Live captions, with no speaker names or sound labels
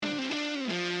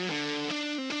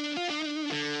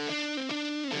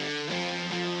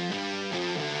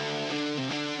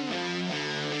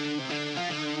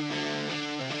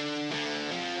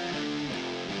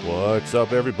What's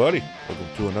up, everybody? Welcome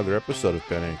to another episode of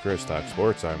Ben and Chris Talk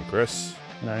Sports. I'm Chris.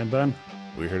 And I am Ben.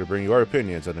 We're here to bring you our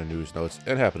opinions on the news, notes,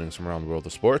 and happenings from around the world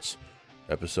of sports.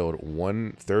 Episode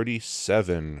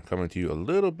 137, coming to you a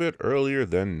little bit earlier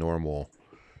than normal.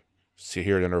 See,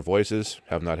 hear it in our voices.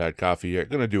 Have not had coffee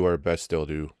yet. Gonna do our best still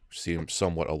to seem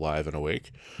somewhat alive and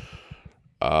awake.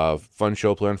 Fun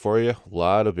show planned for you. A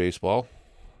lot of baseball.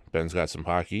 Ben's got some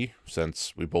hockey,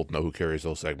 since we both know who carries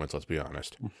those segments, let's be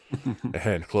honest.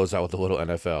 And close out with a little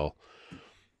NFL.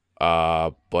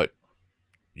 But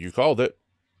you called it.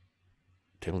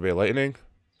 Tampa Bay Lightning,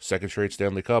 second straight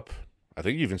Stanley Cup. I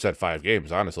think you even said 5 games,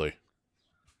 honestly.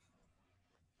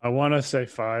 I want to say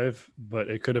 5, but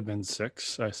it could have been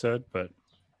 6, I said. But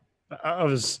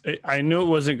I knew it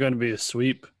wasn't going to be a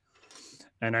sweep,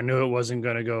 and I knew it wasn't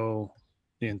going to go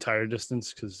the entire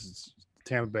distance because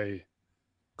Tampa Bay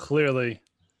clearly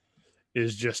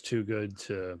is just too good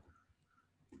to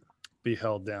be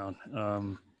held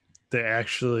down. They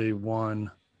actually won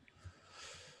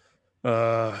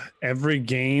every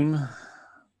game.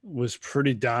 Was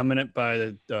pretty dominant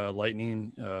by the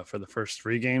Lightning for the first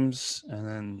 3 games, and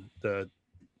then the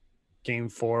game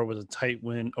 4 was a tight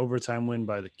win, overtime win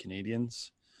by the Canadiens,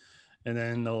 and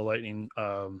then the Lightning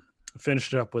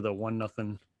finished it up with a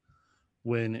 1-0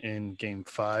 win in game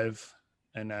 5,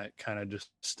 and that kind of just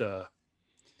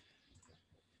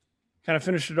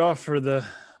finished it off for the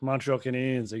Montreal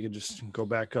Canadiens. They could just go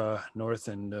back north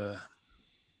and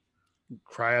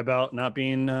cry about not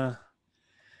being the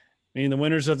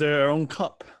winners of their own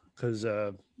cup, because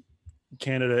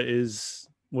Canada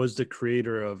was the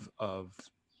creator of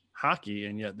hockey,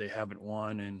 and yet they haven't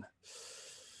won in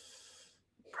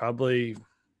probably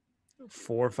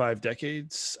 4 or 5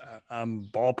 decades. I'm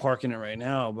ballparking it right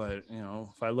now, but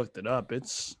if I looked it up,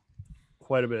 it's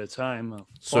quite a bit of time.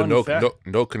 So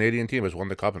no Canadian team has won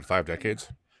the cup in 5 decades?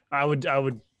 I would.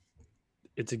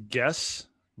 It's a guess,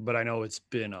 but I know it's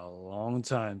been a long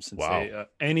time since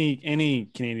any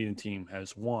Canadian team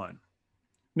has won.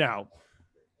 Now,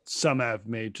 some have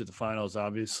made to the finals.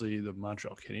 Obviously, the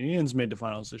Montreal Canadiens made the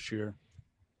finals this year.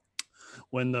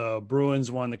 When the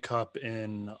Bruins won the cup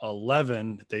in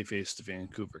 2011, they faced the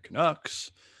Vancouver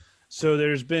Canucks. So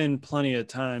there's been plenty of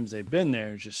times they've been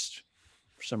there. Just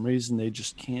for some reason, they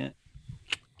just can't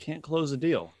close a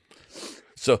deal.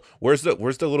 So where's the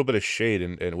little bit of shade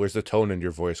and where's the tone in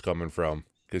your voice coming from?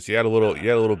 Because you had a little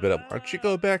bit of, why don't you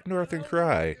go back north and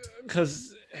cry?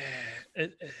 Because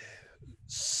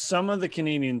some of the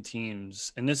Canadian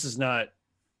teams, and this is not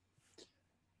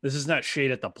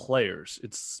shade at the players.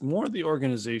 It's more the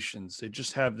organizations. They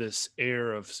just have this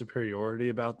air of superiority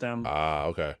about them.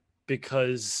 Okay.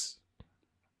 Because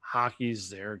hockey's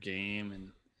their game,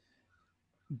 and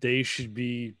they should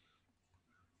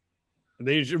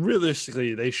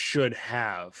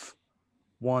have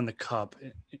won the cup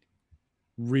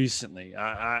recently.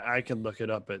 I can look it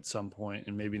up at some point,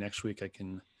 and maybe next week I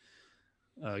can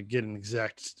get an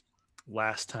exact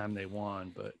last time they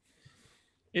won. But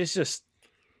it's just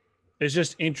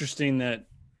interesting that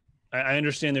I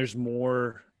understand there's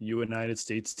more United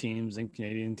States teams than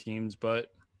Canadian teams,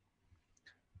 but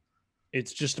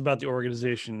it's just about the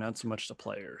organization, not so much the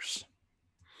players.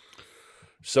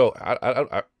 So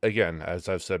I again, as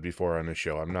I've said before on the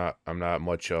show, I'm not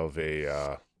much of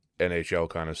a NHL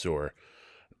connoisseur.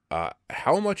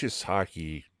 How much is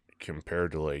hockey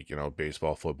compared to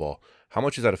baseball, football? How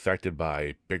much is that affected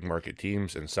by big market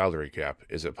teams and salary cap?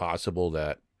 Is it possible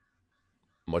that,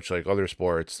 much like other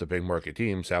sports, the big market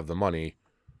teams have the money,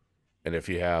 and if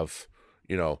you have,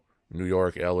 New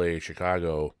York, LA,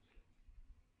 Chicago,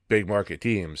 big market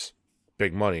teams,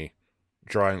 big money,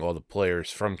 drawing all the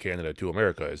players from Canada to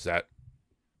America, is that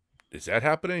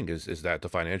happening? Is that the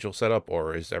financial setup,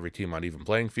 or is every team on even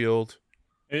playing field?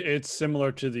 It's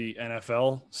similar to the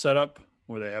NFL setup,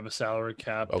 where they have a salary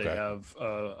cap. Okay. They have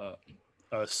a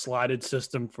slotted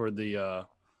system for the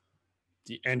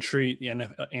entry, the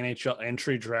NHL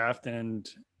entry draft, and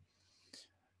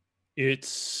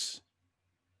it's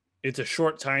a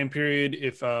short time period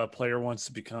if a player wants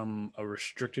to become a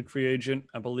restricted free agent,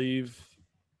 I believe.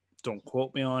 Don't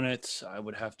quote me on it. I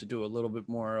would have to do a little bit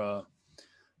more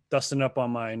dusting up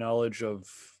on my knowledge of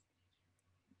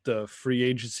the free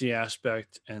agency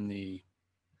aspect and the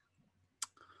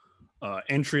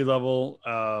entry level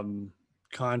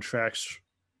contracts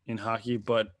in hockey.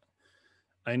 But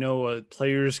I know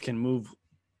players can move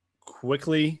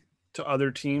quickly to other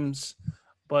teams,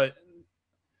 but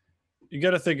you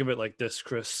got to think of it like this,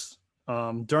 Chris.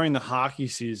 During the hockey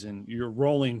season, you're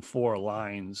rolling 4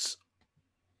 lines.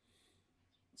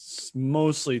 It's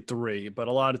mostly 3, but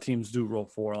a lot of teams do roll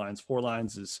 4 lines. 4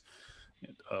 lines is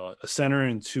a center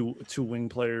and two wing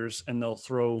players, and they'll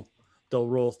roll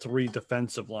three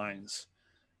defensive lines.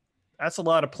 That's a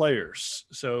lot of players.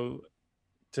 So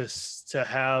to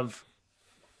have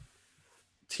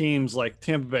teams like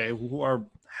Tampa Bay who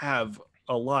have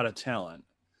a lot of talent,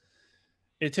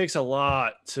 it takes a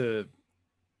lot of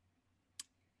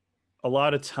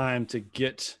time to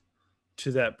get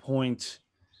to that point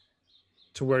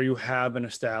to where you have an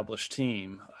established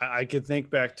team. I could think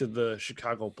back to the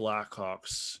Chicago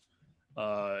Blackhawks.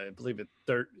 I believe it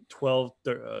 12,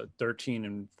 13,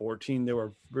 and 14. They were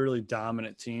a really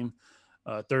dominant team.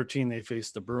 13, they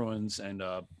faced the Bruins and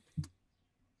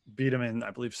beat them in,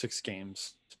 I believe, 6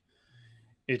 games.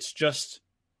 It's just,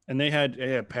 and they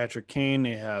had Patrick Kane,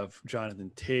 they have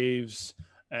Jonathan Taves,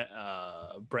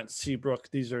 Brent Seabrook.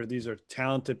 These are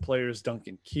talented players.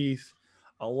 Duncan Keith,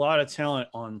 a lot of talent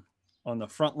on the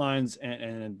front lines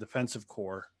and defensive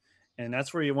core, and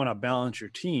that's where you want to balance your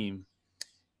team.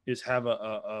 Is have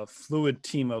a fluid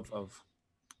team of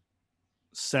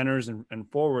centers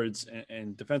and forwards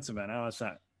and defensive men. Now it's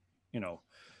not,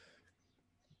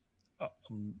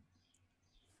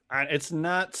 it's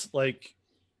not like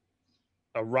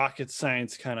a rocket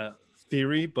science kind of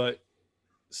theory, but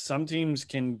some teams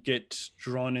can get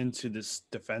drawn into this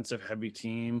defensive heavy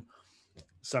team.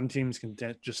 Some teams can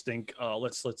just think,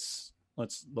 let's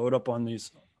load up on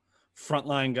these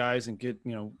frontline guys and get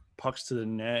pucks to the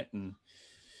net, and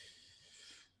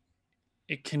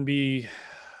it can be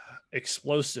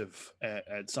explosive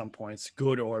at some points,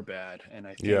 good or bad. And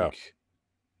I think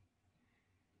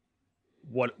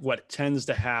what tends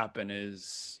to happen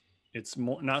is it's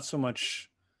not so much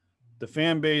the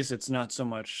fan base, it's not so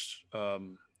much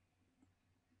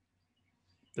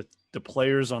the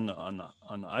players on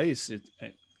the ice. It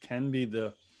can be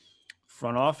the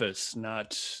front office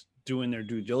not doing their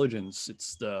due diligence.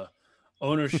 It's the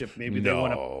ownership. Maybe they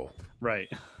want to, right.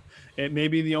 It may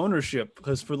be the ownership,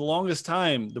 because for the longest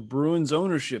time, the Bruins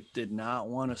ownership did not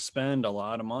want to spend a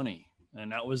lot of money.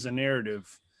 And that was the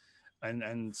narrative.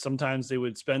 And sometimes they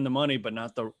would spend the money, but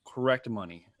not the correct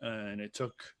money. And it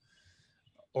took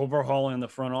overhauling the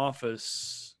front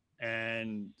office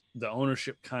and the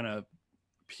ownership kind of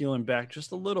peeling back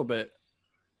just a little bit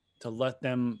to let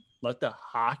the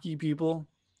hockey people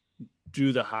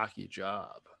do the hockey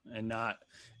job, and not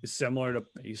is similar to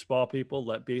baseball people.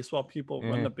 Let baseball people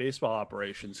run the baseball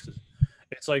operations.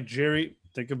 It's like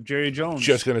think of Jerry Jones.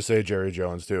 Just going to say Jerry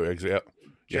Jones too. Yep.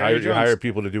 You hire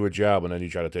people to do a job, and then you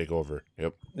try to take over.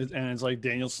 Yep. And it's like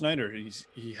Daniel Snyder.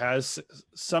 He has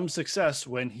some success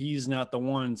when he's not the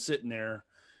one sitting there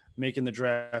making the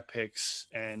draft picks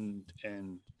and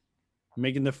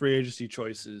making the free agency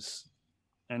choices.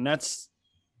 And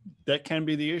that can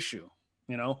be the issue,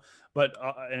 but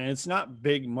and it's not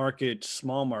big market,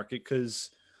 small market, because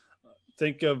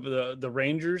think of the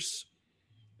Rangers.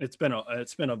 It's been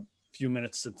a few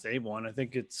minutes since they won. I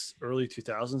think it's early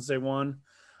 2000s they won.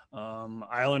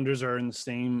 Islanders are in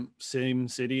the same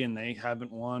city, and they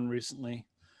haven't won recently.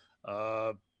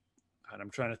 And I'm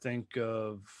trying to think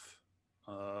of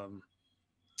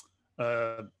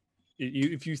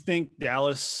if you think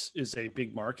Dallas is a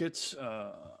big market,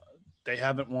 they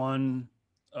haven't won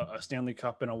a Stanley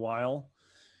Cup in a while.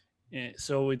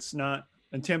 So it's not,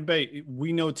 and Tampa Bay,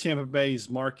 we know Tampa Bay's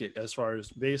market as far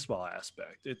as baseball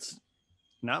aspect. It's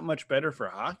not much better for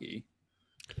hockey.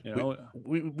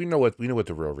 We know what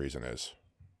the real reason is.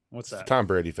 What's that? The Tom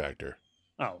Brady factor.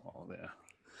 Oh, yeah.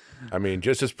 I mean,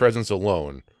 just his presence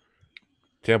alone,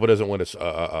 Tampa doesn't win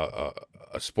a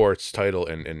sports title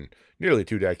in nearly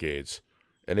 2 decades,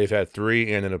 and they've had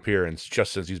 3 and an appearance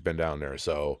just since he's been down there.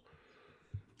 So,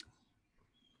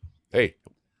 hey,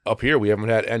 up here we haven't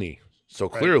had any. So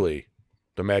clearly,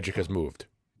 the magic has moved.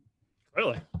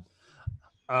 Really?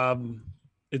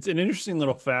 It's an interesting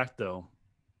little fact, though.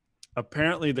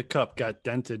 Apparently, the cup got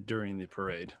dented during the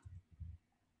parade.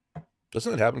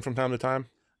 Doesn't it happen from time to time?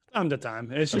 Time to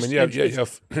time. It's just, you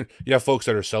have folks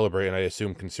that are celebrating, I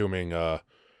assume, consuming at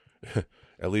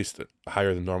least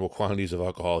higher than normal quantities of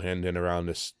alcohol in and around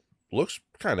this looks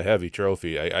kind of heavy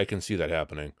trophy. I can see that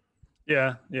happening.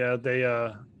 Yeah, they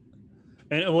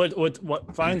and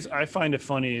I find it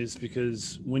funny is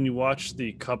because when you watch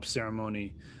the cup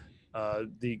ceremony,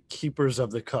 the keepers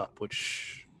of the cup,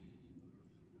 which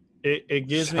it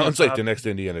gives sounds like the next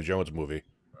Indiana Jones movie.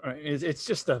 It's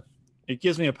just it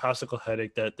gives me a popsicle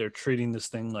headache that they're treating this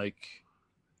thing like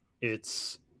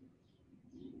it's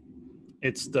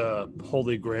the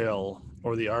Holy Grail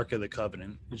or the Ark of the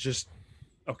Covenant. It's just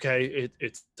okay.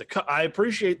 It's the cup. I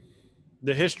appreciate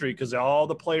the history because all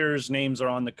the players' names are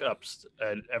on the cups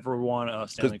that ever won a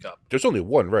Stanley Cup. There's only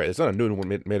one, right? It's not a new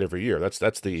one made every year. That's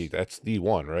the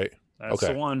one, right? That's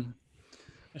the Okay. one.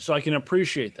 So I can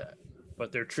appreciate that.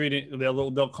 But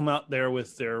they'll come out there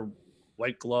with their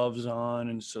white gloves on,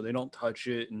 and so they don't touch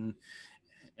it, and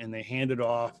they hand it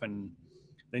off, and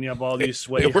then you have all these They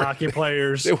sweaty were hockey they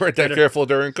players weren't that that are careful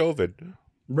during COVID.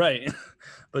 right.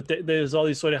 But there's all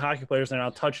these sweaty hockey players that are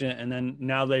not touching it, and then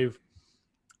now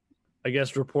I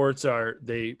guess reports are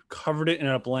they covered it in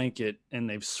a blanket and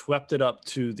they've swept it up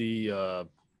to the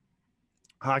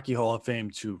Hockey Hall of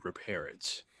Fame to repair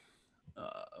it.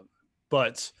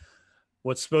 But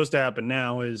what's supposed to happen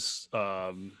now is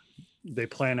they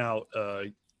plan out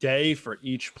a day for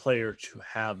each player to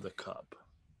have the cup.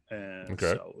 And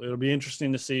Okay. so it'll be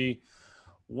interesting to see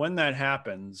when that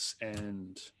happens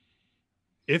and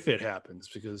if it happens,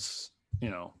 because,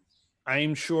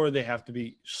 I'm sure they have to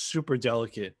be super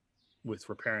delicate with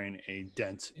repairing a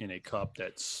dent in a cup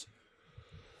that's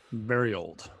very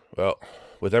old. Well,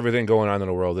 with everything going on in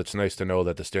the world, it's nice to know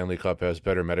that the Stanley Cup has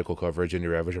better medical coverage than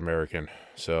your average American.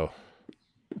 So,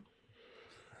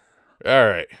 all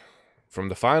right. From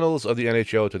the finals of the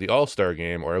NHL to the All-Star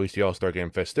Game, or at least the All-Star Game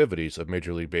festivities of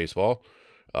Major League Baseball,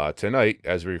 tonight,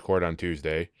 as we record on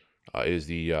Tuesday, is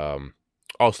the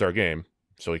All-Star Game.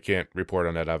 So we can't report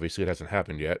on that, obviously. It hasn't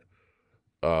happened yet.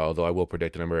 Although I will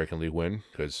predict an American League win,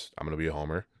 because I'm going to be a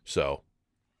homer. So,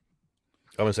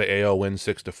 I'm going to say AL wins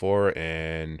 6-4,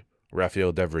 and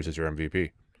Rafael Devers is your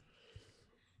MVP.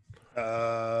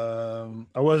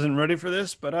 I wasn't ready for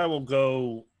this, but I will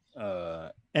go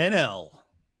NL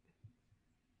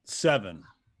 7,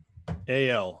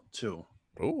 AL 2.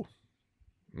 Ooh,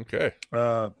 okay.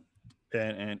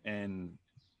 And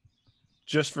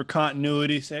just for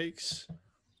continuity sakes,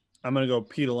 I'm gonna go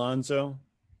Pete Alonso.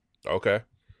 Okay.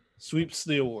 Sweeps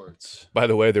the awards. By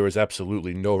the way, there was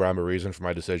absolutely no rhyme or reason for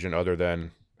my decision other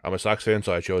than I'm a Sox fan,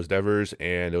 so I chose Devers,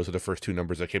 and those are the first two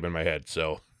numbers that came in my head.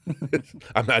 So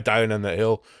I'm not dying on that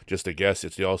hill. Just a guess.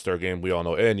 It's the All-Star Game. We all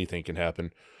know anything can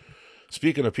happen.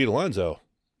 Speaking of Pete Alonso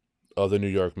of the New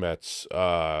York Mets,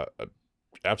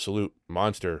 absolute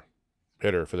monster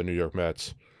hitter for the New York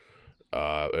Mets.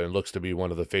 And looks to be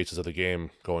one of the faces of the game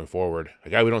going forward. A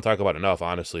guy we don't talk about enough,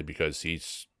 honestly, because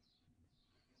he's,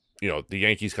 the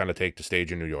Yankees kind of take the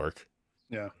stage in New York.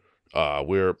 Yeah.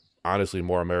 We're honestly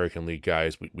more American League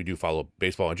guys. We do follow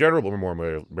baseball in general, but we're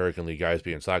more American League guys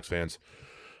being Sox fans.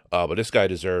 But this guy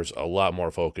deserves a lot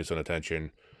more focus and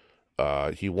attention.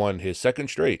 He won his second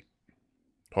straight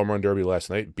home run derby last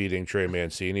night, beating Trey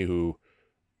Mancini, who,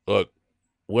 look,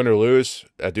 win or lose,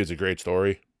 that dude's a great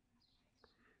story.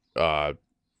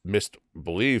 Missed,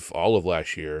 believe, all of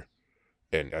last year,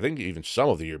 and I think even some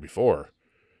of the year before,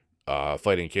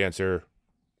 fighting cancer,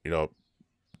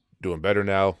 doing better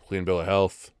now, clean bill of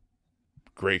health,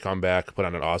 great comeback, put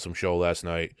on an awesome show last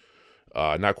night.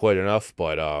 Not quite enough,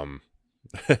 but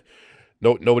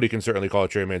nobody can certainly call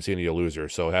Trey Mancini a loser,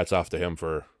 so hats off to him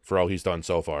for all he's done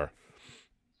so far.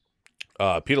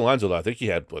 Pete Alonso, though, I think he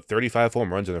had 35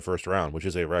 home runs in the first round, which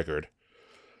is a record.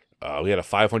 We had a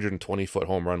 520-foot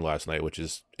home run last night, which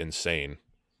is insane.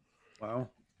 Wow.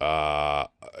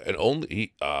 And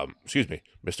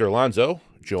Mr. Alonso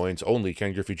joins only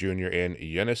Ken Griffey Jr. and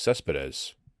Yoenis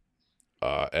Cespedes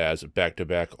as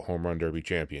back-to-back home run derby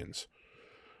champions.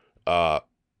 I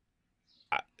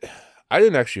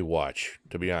didn't actually watch,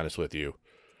 to be honest with you.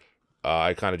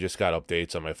 I kind of just got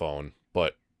updates on my phone,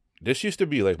 but this used to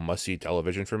be like must-see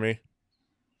television for me.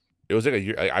 It was like a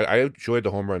year. I enjoyed the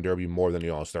home run derby more than the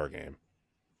All-Star Game.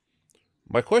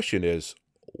 My question is,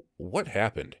 what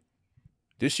happened?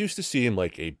 This used to seem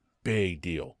like a big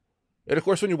deal. And of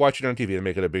course, when you watch it on TV, they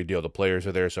make it a big deal. The players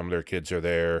are there. Some of their kids are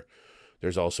there.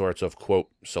 There's all sorts of, quote,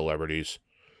 celebrities,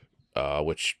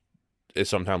 which is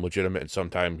sometimes legitimate and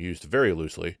sometimes used very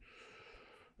loosely.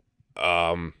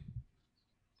 It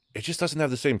just doesn't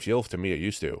have the same feel to me it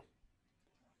used to.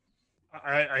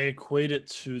 I equate it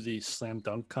to the slam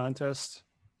dunk contest.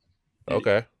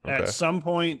 Okay. At some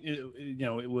point,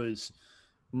 it was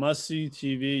must see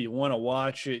TV. You want to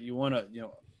watch it. You want to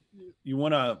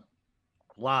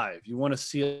live. You want to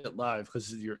see it live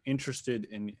because you're interested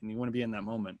and you want to be in that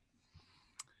moment.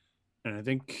 And I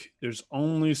think there's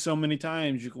only so many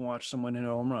times you can watch someone hit a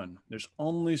home run. There's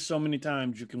only so many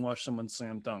times you can watch someone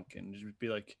slam dunk and just be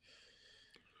like,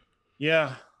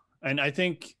 yeah. And I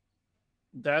think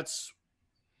that's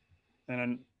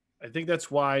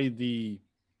why the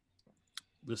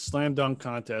slam dunk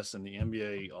contest and the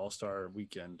NBA All-Star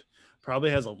Weekend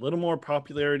probably has a little more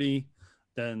popularity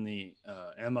than the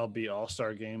MLB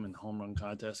All-Star Game and home run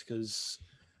contest, because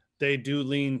they do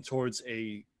lean towards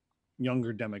a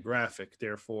younger demographic.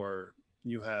 Therefore,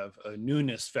 you have a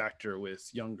newness factor with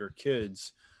younger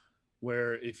kids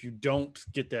where if you don't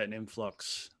get that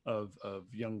influx of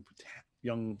young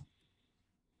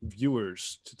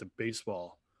viewers to the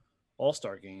baseball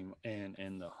all-star game and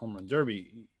the home run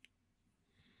derby,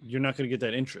 you're not going to get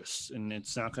that interest, and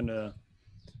it's not going to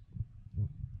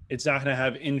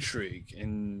have intrigue.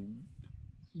 And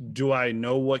do I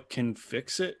know what can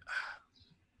fix it?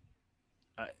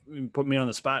 Put me on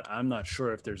the spot. I'm not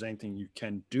sure if there's anything you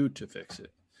can do to fix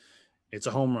it. It's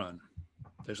a home run.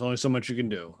 There's only so much you can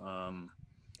do.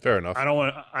 Fair enough. I don't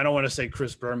want to say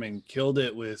Chris Berman killed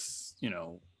it with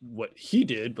what he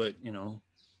did, but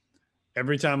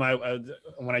every time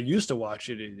when I used to watch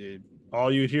it,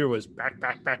 all you'd hear was back,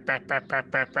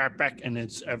 and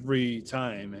it's every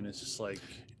time, and it's just like.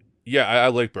 Yeah, I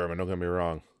like Berman. Don't get me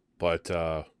wrong, but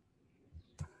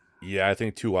yeah, I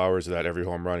think 2 hours of that every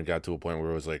home run got to a point where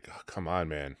it was like, oh, come on,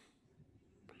 man.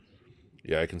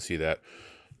 Yeah, I can see that.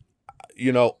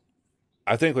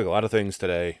 I think like a lot of things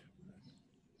today,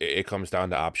 it comes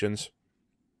down to options.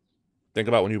 Think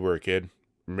about when you were a kid,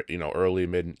 early,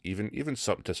 mid, even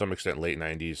some to some extent late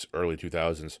 90s, early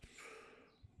 2000s.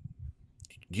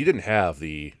 You didn't have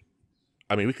the.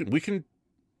 I mean,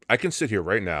 I can sit here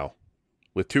right now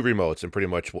with 2 remotes and pretty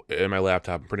much in my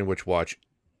laptop and pretty much watch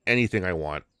anything I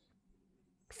want.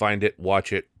 Find it,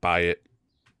 watch it, buy it,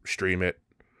 stream it.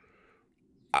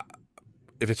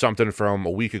 If it's something from a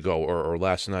week ago or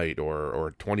last night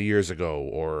or 20 years ago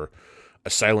or a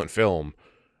silent film,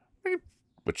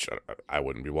 which I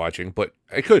wouldn't be watching, but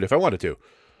I could if I wanted to.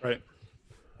 Right.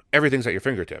 Everything's at your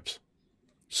fingertips.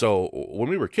 So when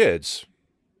we were kids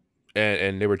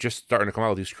and they were just starting to come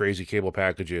out with these crazy cable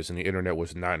packages and the internet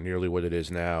was not nearly what it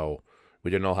is now, we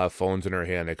didn't all have phones in our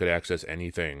hand that could access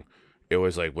anything. It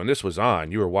was like when this was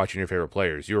on, you were watching your favorite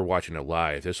players. You were watching it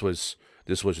live. This was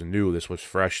new. This was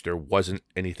fresh. There wasn't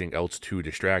anything else to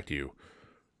distract you.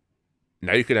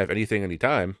 Now you can have anything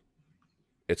anytime.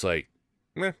 It's like,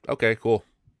 okay, cool.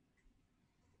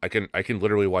 I can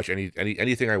literally watch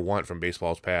anything I want from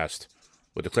baseball's past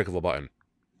with the click of a button.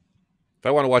 If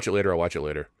I want to watch it later, I'll watch it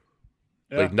later.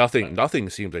 Yeah. Like nothing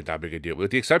seems like that big a deal,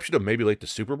 with the exception of maybe like the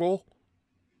Super Bowl.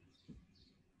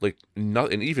 Like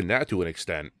and even that to an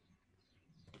extent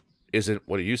isn't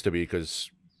what it used to be because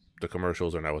the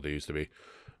commercials are not what they used to be.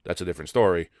 That's a different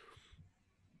story.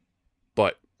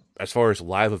 But as far as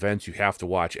live events you have to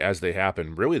watch as they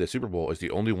happen, really the Super Bowl is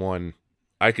the only one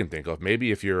I can think of.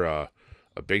 Maybe if you're a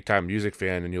big-time music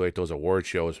fan and you like those award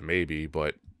shows, maybe.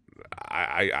 But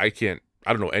I can't.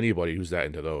 I don't know anybody who's that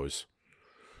into those.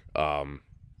 Yeah,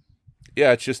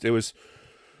 it was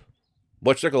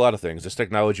much like a lot of things. This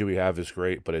technology we have is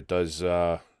great, but it does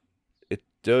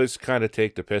kind of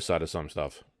take the piss out of some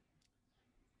stuff.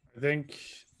 I think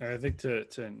to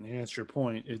enhance your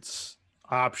point, it's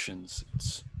options.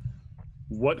 It's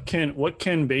what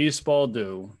can baseball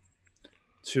do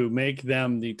to make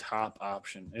them the top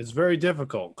option? It's very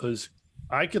difficult because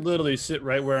I could literally sit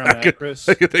right where I'm at, Chris.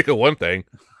 I could think of one thing.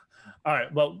 All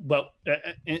right, but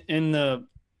in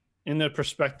the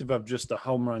perspective of just the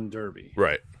home run derby,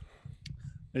 right?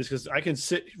 It's because I can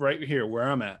sit right here where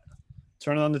I'm at,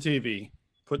 turn on the TV,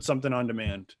 put something on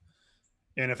demand,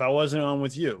 and if I wasn't on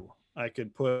with you, I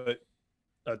could put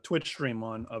a Twitch stream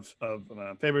on of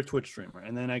my favorite Twitch streamer,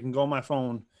 and then I can go on my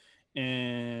phone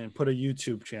and put a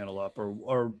YouTube channel up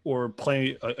or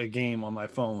play a game on my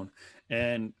phone,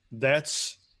 and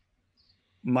that's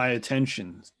my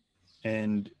attention.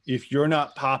 And if you're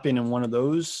not popping in one of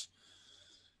those,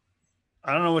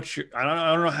 I don't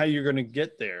know how you're going to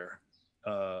get there,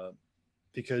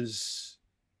 because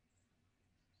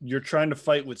you're trying to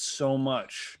fight with so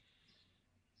much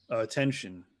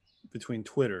attention between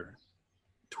Twitter,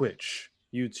 Twitch,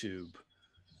 YouTube,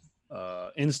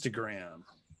 Instagram,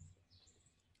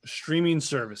 streaming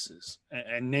services,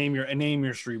 and name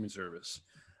your streaming service.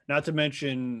 Not to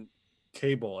mention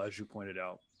cable, as you pointed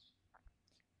out.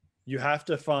 You have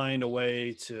to find a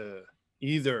way to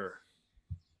either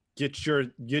get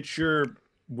your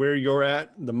where you're at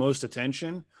the most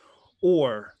attention,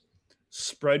 or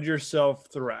spread yourself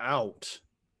throughout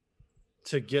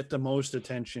to get the most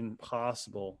attention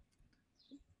possible.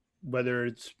 Whether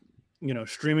it's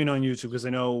streaming on YouTube, because I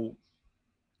know,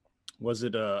 was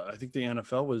it I think the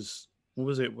NFL was, what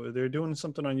was it? Were they doing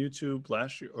something on YouTube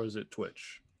last year, or is it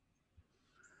Twitch?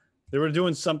 They were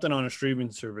doing something on a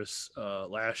streaming service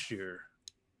last year.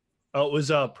 Oh, it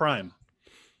was Prime.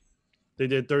 They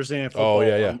did Thursday Night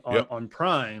Football on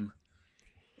Prime,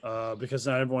 because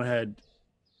not everyone had,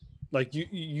 like,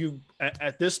 you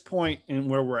at this point in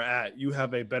where we're at, you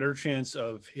have a better chance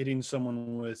of hitting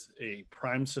someone with a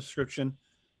Prime subscription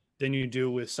than you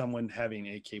do with someone having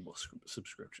a cable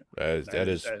subscription. That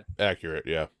is accurate,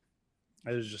 yeah.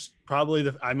 It was just probably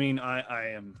I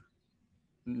am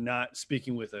not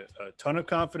speaking with a ton of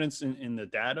confidence in the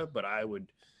data, but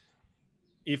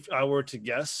if I were to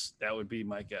guess, that would be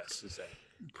my guess is that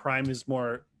Prime is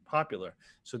more popular.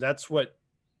 So that's what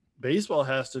baseball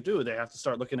has to do. They have to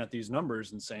start looking at these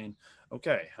numbers and saying,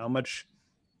 okay, how much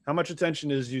attention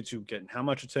is YouTube getting? How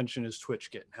much attention is Twitch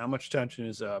getting? How much attention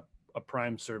is a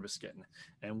Prime service getting?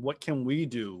 And what can we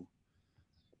do?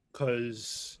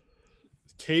 Because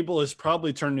cable is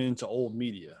probably turning into old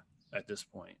media at this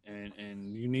point,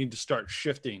 and you need to start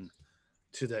shifting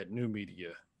to that new media.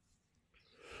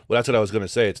 Well, that's what I was going to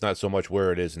say. It's not so much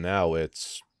where it is now,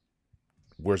 it's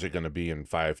where's it going to be in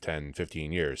 5, 10,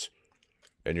 15 years.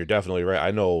 And you're definitely right.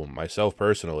 I know myself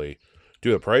personally,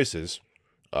 due to prices,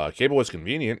 cable was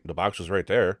convenient. The box was right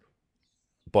there.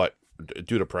 But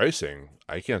due to pricing,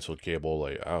 I canceled cable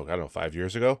like, I don't know, 5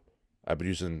 years ago. I've been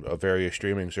using various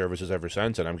streaming services ever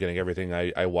since, and I'm getting everything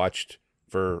I watched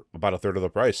for about a third of the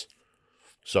price.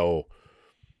 So,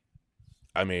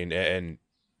 I mean, and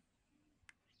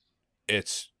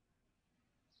it's,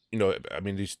 I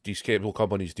mean, these cable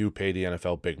companies do pay the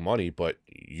NFL big money, but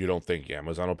you don't think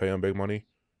Amazon will pay them big money?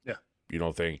 Yeah. You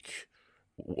don't think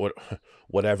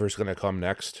whatever's going to come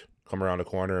around the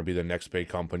corner and be the next big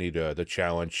company to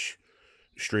challenge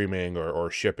streaming or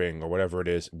shipping or whatever it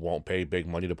is, won't pay big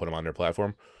money to put them on their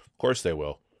platform? Of course they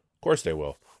will. Of course they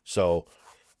will. So,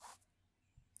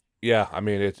 yeah, I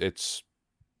mean, it's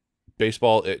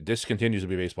baseball. This continues to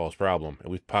be baseball's problem, and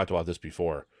we've talked about this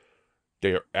before.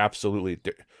 They are absolutely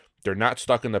they're not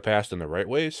stuck in the past in the right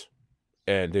ways,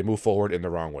 and they move forward in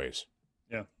the wrong ways.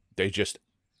 Yeah. They just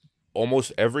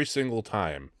almost every single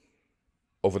time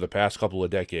over the past couple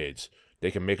of decades, they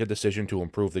can make a decision to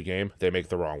improve the game. They make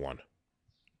the wrong one.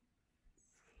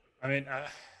 I mean,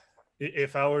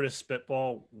 if I were to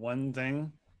spitball one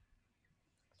thing,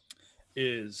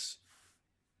 is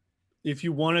if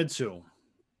you wanted to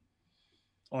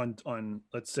on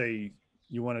let's say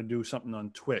you want to do something on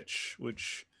Twitch,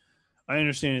 which I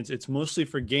understand it's mostly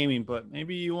for gaming, but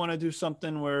maybe you want to do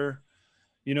something where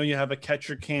you have a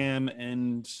catcher cam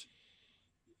and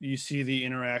you see the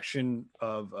interaction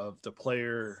of the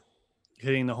player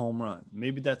hitting the home run.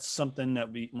 Maybe that's something that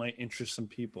might interest some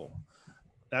people.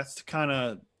 That's the kind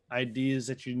of ideas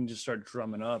that you need to start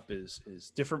drumming up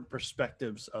is different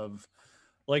perspectives of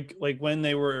like when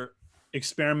they were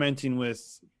experimenting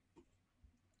with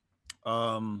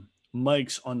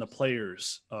mics on the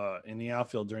players in the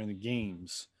outfield during the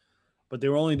games, but they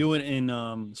were only doing it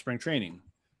in spring training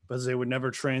because they would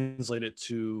never translate it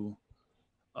to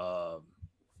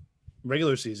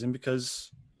regular season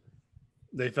because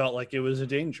they felt like it was a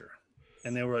danger,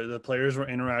 and the players were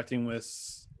interacting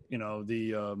with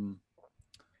the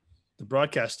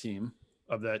broadcast team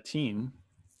of that team.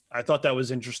 I thought that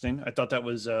was interesting. I thought that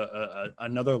was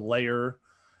another layer,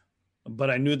 but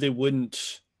I knew they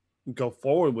wouldn't go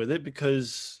forward with it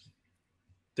because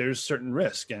there's certain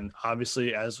risk, and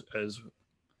obviously as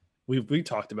we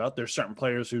talked about, there's certain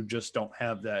players who just don't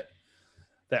have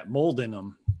that mold in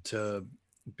them to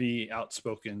be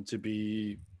outspoken, to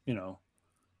be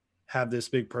have this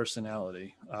big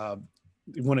personality.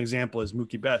 One example is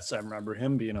Mookie Betts. I remember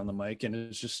him being on the mic, and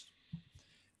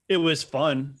it was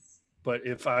fun. But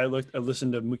if I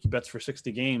listened to Mookie Betts for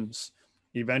 60 games,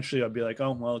 eventually I'd be like,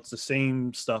 oh, well, it's the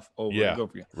same stuff over and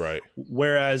over again. Right.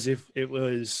 Whereas if it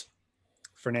was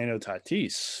Fernando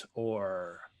Tatis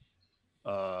or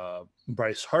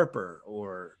Bryce Harper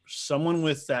or someone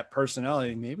with that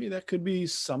personality, maybe that could be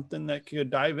something that could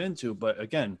dive into. But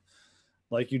again,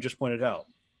 like you just pointed out,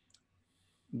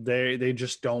 they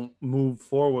just don't move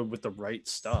forward with the right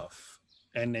stuff,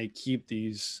 and they keep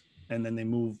these, and then they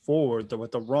move forward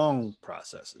with the wrong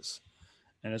processes,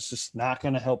 and it's just not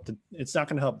going to help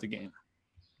the game.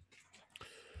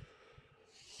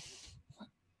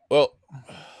 Well,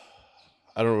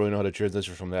 I don't really know how to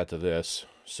transition from that to this,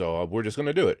 so we're just going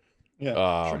to do it.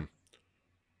 Yeah. Sure.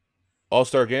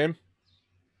 All-Star game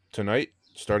tonight,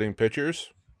 starting pitchers: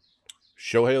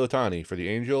 Shohei Ohtani for the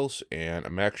Angels and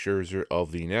Max Scherzer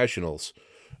of the Nationals.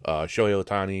 Shohei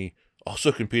Ohtani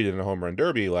also competed in a home run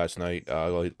derby last night.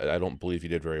 I don't believe he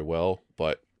did very well,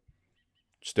 but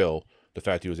still, the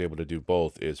fact he was able to do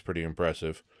both is pretty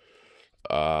impressive.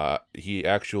 He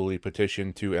actually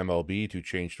petitioned to MLB to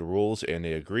change the rules, and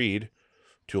they agreed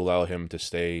to allow him to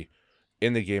stay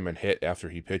in the game and hit after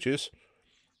he pitches.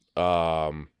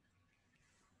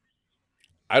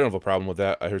 I don't have a problem with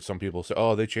that. I heard some people say,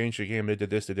 "Oh, they changed the game. They did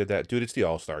this. They did that." Dude, it's the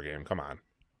All-Star game. Come on.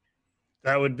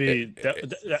 That would be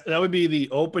that would be the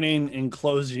opening and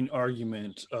closing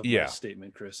argument of my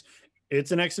statement, Chris.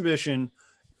 It's an exhibition.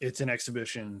 It's an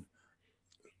exhibition.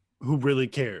 who really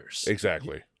cares.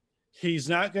 Exactly. He's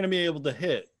not going to be able to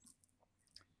hit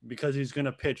because he's going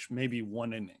to pitch maybe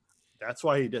one inning. That's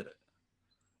why he did it.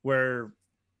 Where,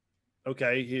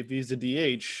 okay, if he's a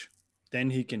DH, then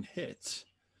he can hit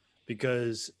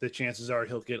because the chances are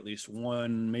he'll get at least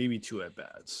one, maybe two at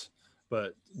bats.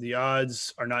 But the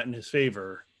odds are not in his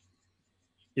favor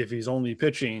if he's only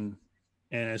pitching,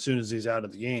 and as soon as he's out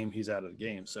of the game, he's out of the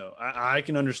game. So I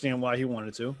can understand why he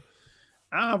wanted to.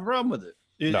 I don't have a problem with it.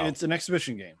 No. It's an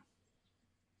exhibition game.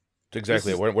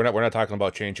 Exactly. We're not talking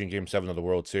about changing Game 7 of the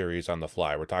World Series on the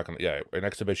fly. We're talking, an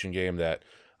exhibition game that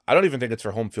I don't even think it's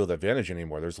for home field advantage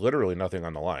anymore. There's literally nothing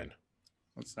on the line.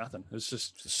 It's nothing. It's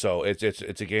just so it's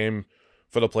a game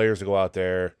for the players to go out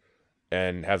there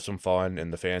and have some fun,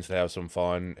 and the fans to have some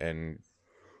fun and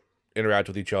interact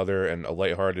with each other, and a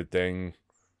lighthearted thing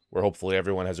where hopefully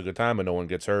everyone has a good time and no one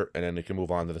gets hurt, and then they can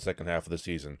move on to the second half of the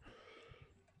season.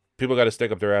 People got to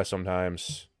stick up their ass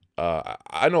sometimes.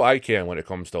 I know I can when it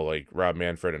comes to like Rob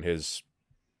Manfred and his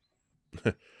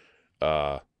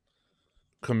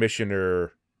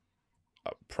commissioner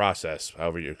process,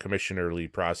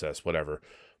 commissionerly process, whatever.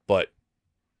 But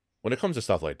when it comes to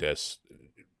stuff like this,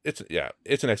 it's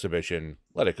an exhibition.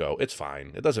 Let it go. It's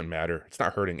fine. It doesn't matter. It's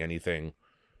not hurting anything.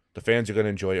 The fans are going to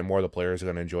enjoy it more. The players are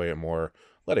going to enjoy it more.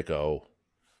 Let it go.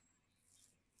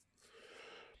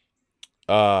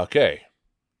 Okay.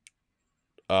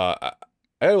 I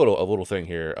had a little thing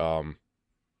here,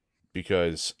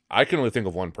 because I can only think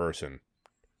of one person,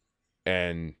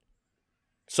 and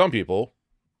some people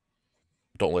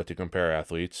don't like to compare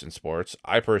athletes in sports.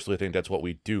 I personally think that's what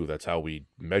we do. That's how we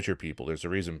measure people. There's a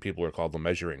reason people are called the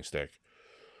measuring stick.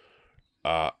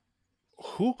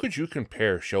 Who could you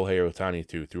compare Shohei Ohtani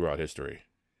to throughout history?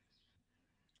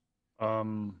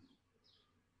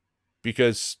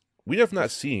 Because we have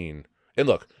not seen, and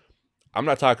look, I'm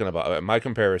not talking about my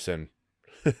comparison,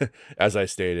 as I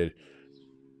stated,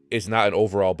 is not an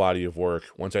overall body of work.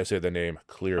 Once I say the name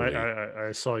clearly,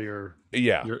 I saw your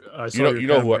you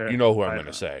know who I'm going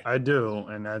to say. I do,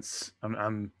 and that's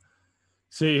I'm.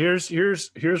 See, here's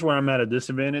where I'm at a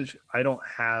disadvantage. I don't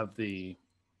have the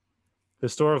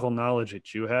historical knowledge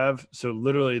that you have, so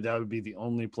literally that would be the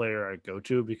only player I go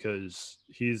to because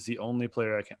he's the only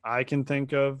player I can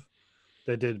think of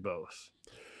that did both.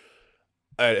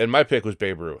 And my pick was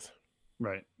Babe Ruth.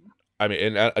 Right. I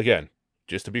mean, and again,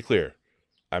 just to be clear,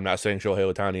 I'm not saying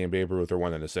Shohei Ohtani and Babe Ruth are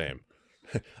one and the same.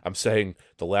 I'm saying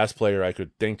the last player I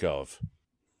could think of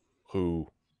who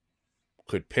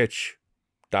could pitch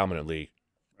dominantly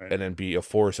and then be a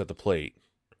force at the plate.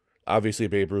 Obviously,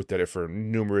 Babe Ruth did it for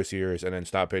numerous years and then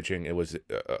stopped pitching. It was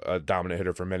a dominant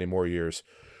hitter for many more years.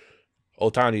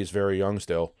 Ohtani is very young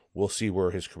still. We'll see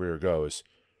where his career goes.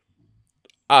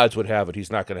 Odds would have it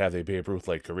he's not going to have a Babe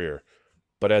Ruth-like career.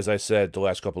 But as I said the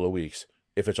last couple of weeks,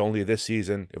 if it's only this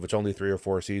season, if it's only 3 or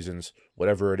 4 seasons,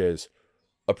 whatever it is,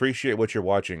 appreciate what you're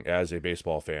watching as a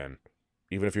baseball fan.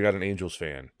 Even if you're not an Angels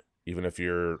fan, even if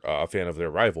you're a fan of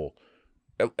their rival,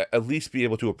 at least be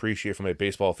able to appreciate from a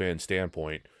baseball fan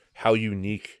standpoint how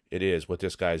unique it is what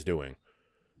this guy's doing.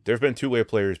 There have been two-way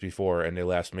players before, and they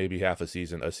last maybe half a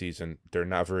season. They're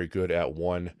not very good at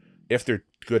one, if they're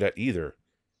good at either,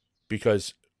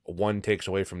 because one takes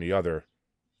away from the other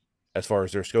as far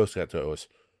as their skill set goes.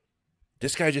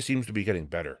 This guy just seems to be getting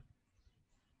better.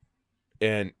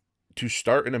 And to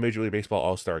start in a Major League Baseball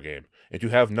All-Star game and to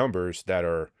have numbers that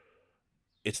are,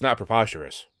 it's not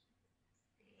preposterous.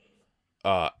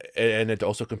 And then to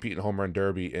also compete in Home Run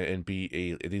Derby and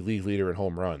be the league leader in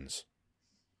home runs.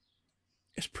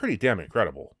 It's pretty damn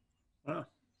incredible. Huh.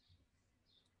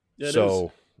 Yeah,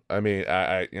 so, I mean,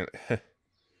 I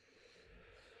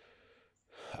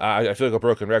feel like a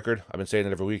broken record. I've been saying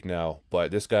it every week now,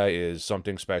 but this guy is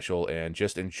something special, and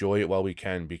just enjoy it while we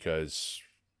can because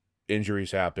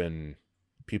injuries happen,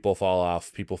 people fall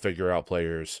off, people figure out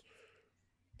players.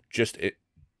 Just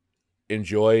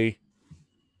enjoy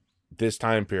this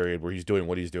time period where he's doing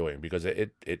what he's doing because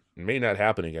it may not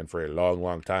happen again for a long,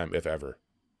 long time, if ever.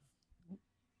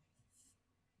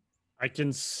 I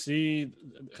can see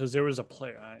because there was a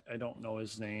player, I don't know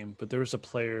his name, but there was a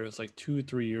player, it's like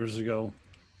 2-3 years ago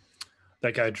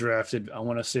that got drafted, I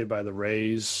want to say by the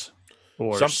Rays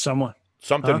or someone.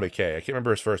 Something McKay. I can't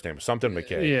remember his first name. Something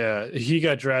McKay. Yeah, he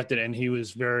got drafted and he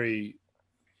was very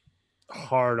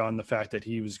hard on the fact that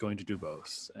he was going to do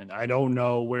both. And I don't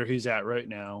know where he's at right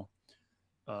now.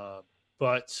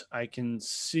 But I can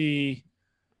see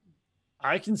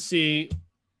Shohei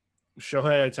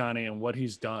Ohtani and what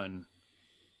he's done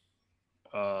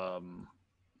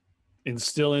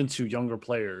instill into younger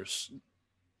players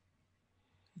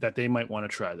that they might want to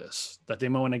try this, that they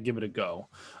might want to give it a go.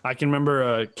 I can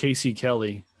remember Casey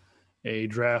Kelly a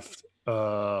draft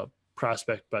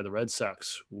prospect by the Red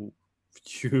Sox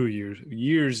few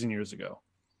years and years ago,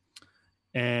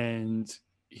 and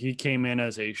he came in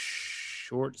as a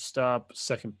shortstop,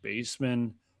 second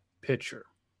baseman, pitcher,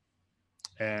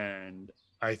 and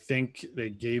I think they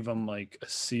gave him like a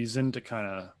season to kind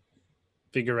of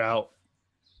figure out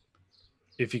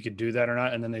if he could do that or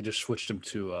not, and then they just switched him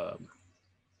to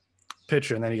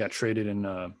pitcher, and then he got traded in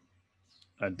a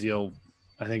deal.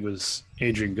 I think it was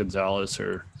Adrian Gonzalez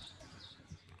or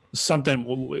something.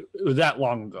 It was that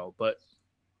long ago, but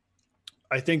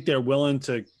I think they're willing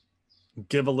to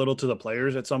give a little to the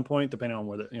players at some point, depending on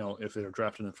whether, if they're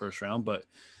drafted in the first round. But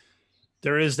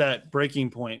there is that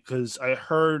breaking point, because I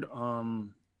heard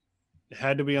it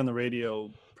had to be on the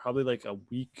radio probably like a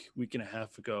week and a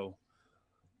half ago.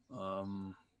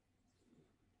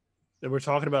 They were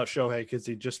talking about Shohei because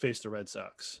he just faced the Red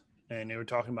Sox, and they were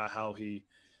talking about how he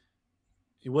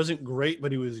wasn't great,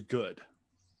 but he was good,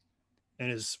 and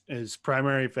his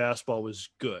primary fastball was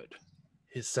good.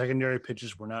 His secondary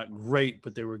pitches were not great,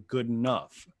 but they were good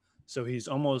enough. So he's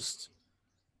almost,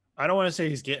 I don't want to say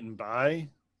he's getting by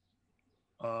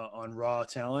on raw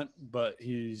talent, but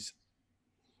he's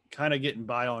kind of getting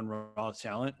by on raw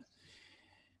talent.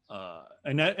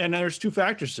 And there's two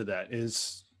factors to that,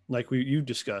 is like you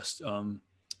discussed.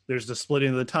 There's the splitting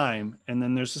of the time, and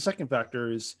then there's the second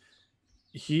factor is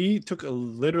he took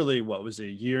literally what was a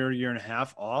year and a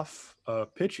half off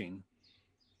pitching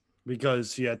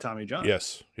because he had Tommy John.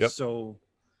 Yes. Yep. So,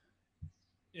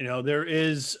 there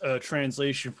is a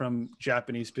translation from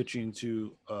Japanese pitching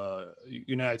to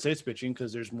United States pitching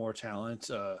because there's more talent.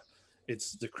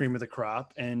 It's the cream of the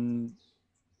crop, and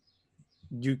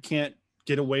you can't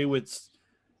get away with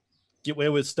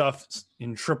stuff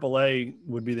in AAA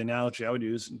would be the analogy I would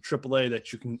use. In AAA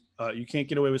that you can't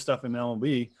get away with stuff in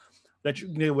MLB that you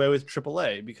can get away with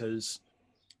AAA because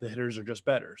the hitters are just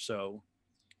better. So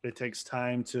it takes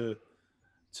time to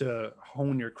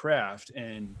hone your craft,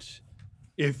 and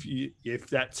if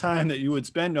that time that you would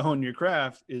spend to hone your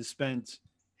craft is spent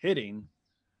hitting,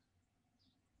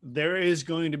 there is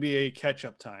going to be a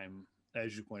catch-up time,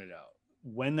 as you pointed out.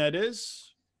 When that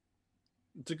is,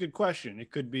 it's a good question.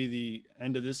 It could be the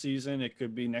end of this season. It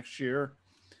could be next year.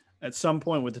 At some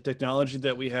point, with the technology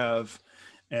that we have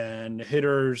and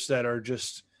hitters that are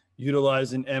just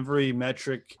utilizing every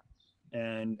metric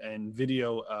and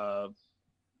video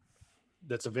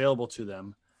that's available to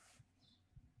them,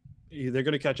 they're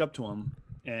going to catch up to him,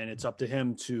 and it's up to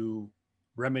him to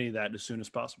remedy that as soon as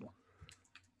possible.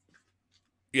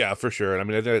 Yeah, for sure. And I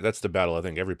mean, that's the battle I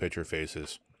think every pitcher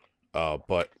faces.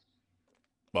 But,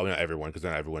 well, not everyone, because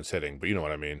not everyone's hitting, but you know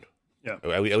what I mean. Yeah.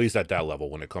 At least at that level,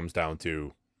 when it comes down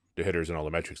to the hitters and all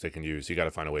the metrics they can use, you got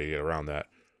to find a way to get around that.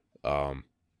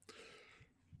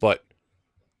 But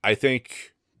I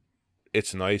think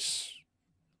it's nice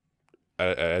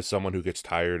as someone who gets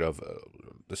tired of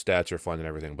the stats are fun and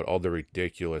everything, but all the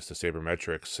ridiculous, the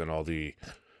sabermetrics and all the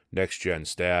next gen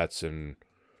stats and,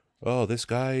 oh, this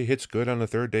guy hits good on the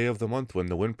third day of the month when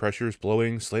the wind pressure is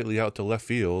blowing slightly out to left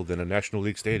field in a National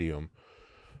League stadium,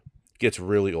 gets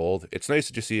really old. It's nice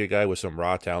to just see a guy with some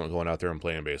raw talent going out there and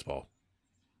playing baseball.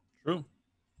 True.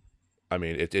 I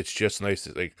mean, it's just nice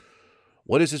to, like,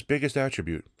 what is his biggest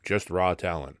attribute? Just raw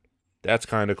talent. That's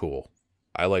kind of cool.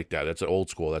 I like that. That's an old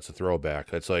school. That's a throwback.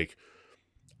 That's like,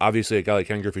 obviously a guy like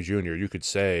Ken Griffey Jr., you could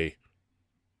say,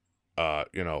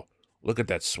 look at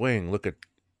that swing. Look at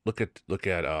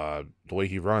the way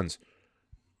he runs.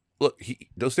 Look,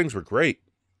 those things were great.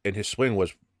 And his swing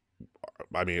was,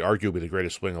 I mean, arguably the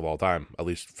greatest swing of all time, at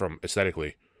least from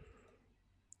aesthetically.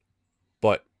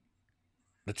 But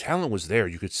the talent was there.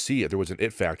 You could see it. There was an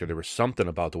it factor. There was something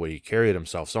about the way he carried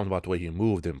himself, something about the way he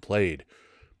moved and played.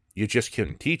 You just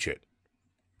couldn't teach it.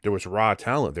 There was raw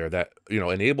talent there that,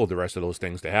 enabled the rest of those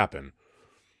things to happen.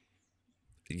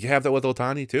 You have that with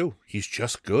Ohtani, too. He's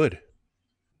just good.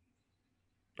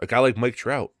 A guy like Mike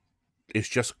Trout is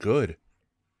just good.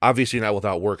 Obviously not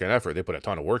without work and effort. They put a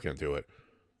ton of work into it.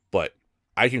 But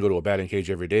I can go to a batting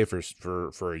cage every day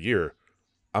for a year.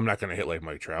 I'm not going to hit like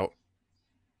Mike Trout.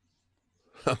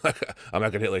 I'm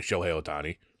not going to hit like Shohei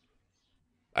Ohtani.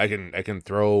 I can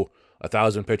throw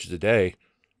 1,000 pitches a day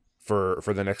for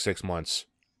the next 6 months.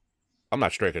 I'm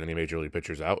not striking any major league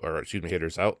hitters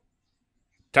out.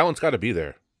 Talent's got to be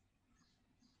there.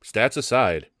 Stats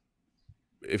aside,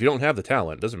 if you don't have the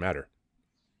talent, it doesn't matter.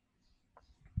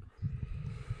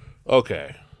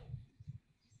 Okay.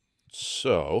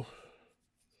 So,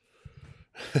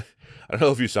 I don't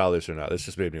know if you saw this or not. This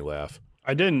just made me laugh.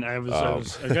 I didn't. I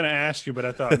was going to ask you, but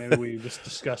I thought maybe we just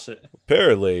discuss it.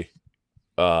 Apparently,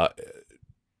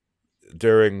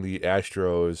 during the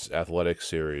Astros Athletics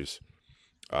series,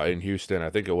 in Houston. I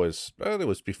think it was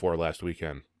before last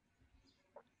weekend.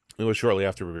 It was shortly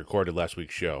after we recorded last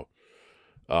week's show.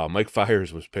 Mike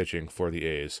Fiers was pitching for the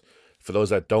A's. For those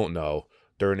that don't know,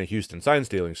 during the Houston sign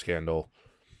stealing scandal,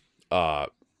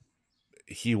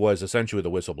 he was essentially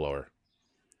the whistleblower.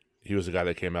 He was the guy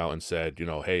that came out and said,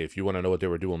 hey, if you want to know what they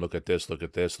were doing, look at this, look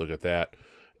at this, look at that.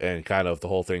 And kind of the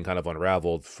whole thing kind of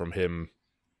unraveled from him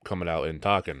coming out and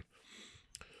talking.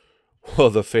 Well,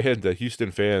 the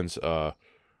Houston fans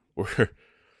were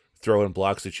throwing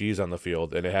blocks of cheese on the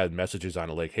field, and it had messages on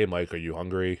it like, hey, Mike, are you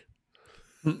hungry?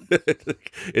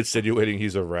 Insinuating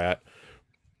he's a rat.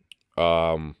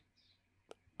 I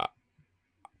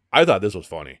thought this was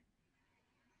funny.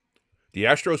 The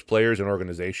Astros players and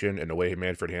organization and the way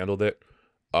Manfred handled it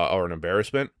are an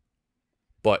embarrassment,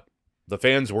 but the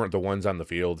fans weren't the ones on the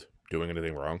field doing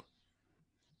anything wrong.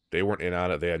 They weren't in on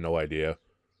it. They had no idea.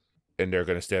 And they're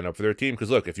going to stand up for their team. Because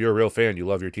look, if you're a real fan, you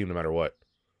love your team no matter what.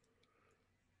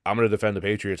 I'm going to defend the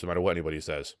Patriots no matter what anybody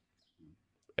says.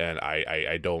 And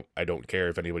I don't care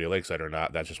if anybody likes that or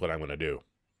not. That's just what I'm going to do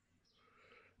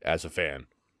as a fan.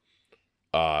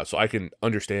 So I can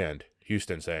understand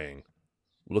Houston saying,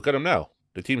 look at them now.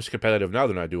 The team's competitive now.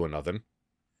 They're not doing nothing.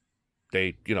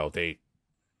 They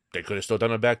could have still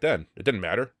done it back then. It didn't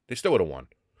matter. They still would have won.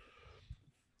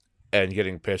 And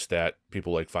getting pissed at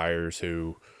people like Fiers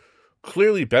who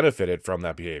clearly benefited from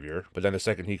that behavior, but then the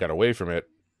second he got away from it,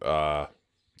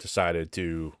 decided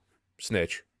to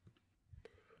snitch.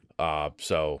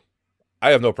 So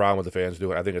I have no problem with the fans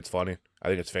doing it. I think it's funny. I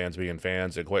think it's fans being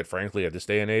fans. And quite frankly, at this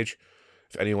day and age,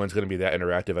 if anyone's going to be that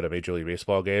interactive at a Major League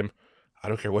Baseball game, I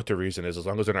don't care what the reason is. As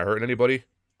long as they're not hurting anybody,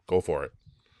 go for it.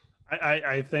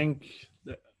 I think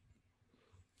that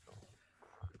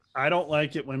I don't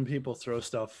like it when people throw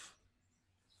stuff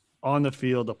on the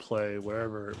field of play,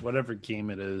 whatever game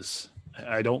it is.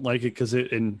 I don't like it because it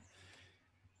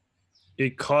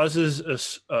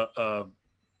causes an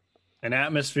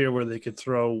atmosphere where they could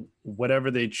throw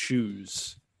whatever they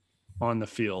choose on the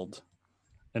field,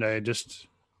 and it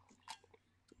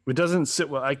doesn't sit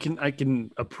well. I can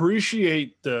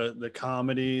appreciate the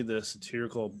comedy, the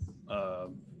satirical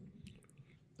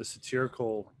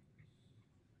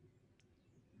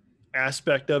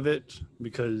aspect of it,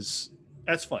 because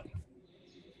that's funny.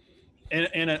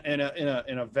 In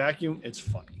a vacuum, it's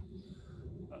funny.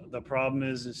 The problem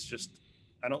is, it's just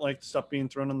I don't like stuff being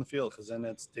thrown on the field because then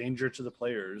it's danger to the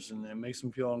players and it makes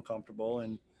them feel uncomfortable.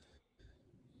 And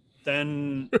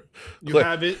then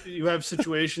you have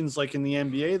situations like in the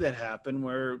NBA that happen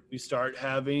where we start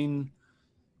having.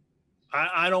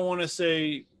 I don't want to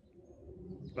say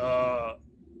the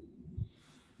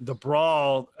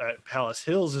brawl at Palace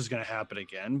Hills is going to happen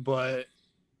again, but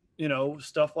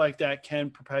stuff like that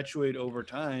can perpetuate over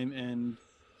time, and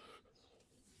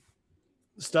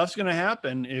stuff's going to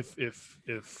happen if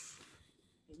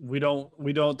we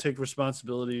don't take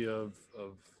responsibility of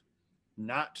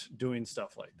not doing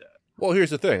stuff like that. Well, here's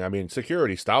the thing. I mean,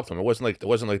 security stopped them. It wasn't like the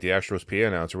Astros PA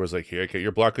announcer was like, "Here, get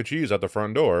your block of cheese out the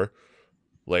front door."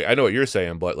 Like, I know what you're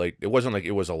saying, but like, it wasn't like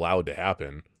it was allowed to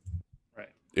happen. Right.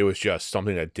 It was just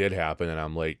something that did happen, and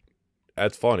I'm like,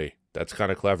 that's funny. That's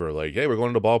kind of clever. Like, hey, we're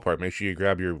going to the ballpark. Make sure you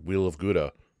grab your wheel of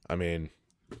Gouda. I mean,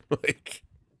 like,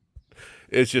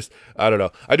 it's just, I don't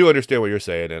know. I do understand what you're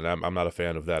saying, and I'm not a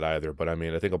fan of that either. But I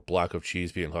mean, I think a block of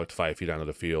cheese being hooked 5 feet onto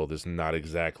the field is not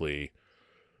exactly.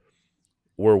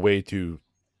 We're way too,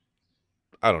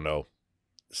 I don't know,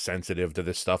 sensitive to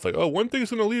this stuff. Like, oh, one thing's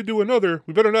going to lead to another.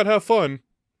 We better not have fun.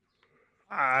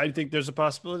 I think there's a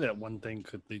possibility that one thing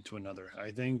could lead to another. I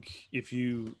think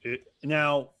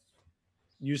now,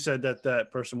 you said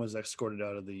that person was escorted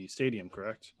out of the stadium,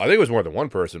 correct? I think it was more than one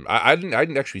person. I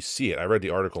didn't actually see it. I read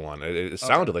the article on it. It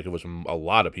sounded like it was a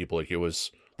lot of people. Like it was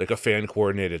like a fan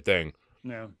coordinated thing.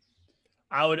 No,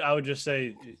 I would just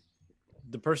say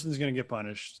the person's going to get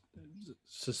punished.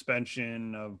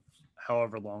 Suspension of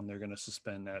however long they're going to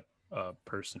suspend that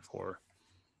person for.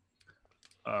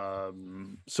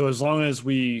 So as long as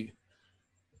we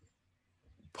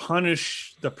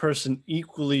punish the person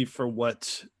equally for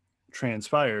what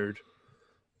transpired,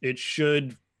 it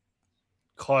should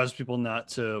cause people not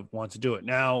to want to do it.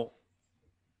 Now,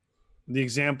 the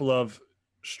example of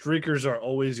streakers are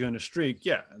always going to streak.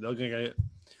 Yeah, they're going to get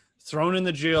thrown in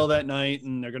the jail that night,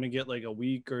 and they're going to get like a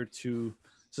week or two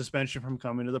suspension from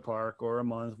coming to the park, or a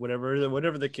month,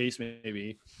 whatever the case may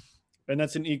be. And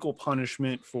that's an equal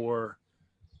punishment for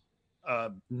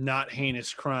not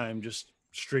heinous crime, just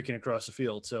streaking across the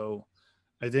field. So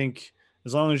I think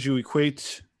as long as you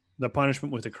equate the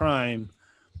punishment with the crime,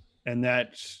 and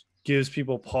that gives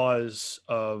people pause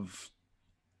of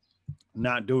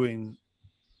not doing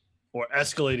or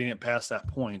escalating it past that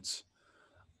point,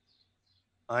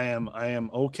 I am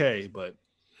okay, but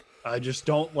I just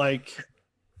don't like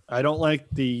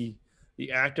the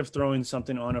act of throwing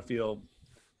something on a field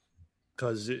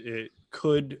because it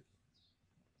could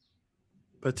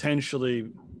potentially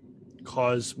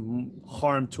cause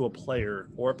harm to a player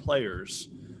or players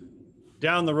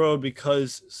down the road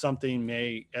because something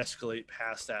may escalate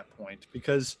past that point,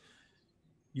 because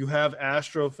you have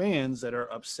Astro fans that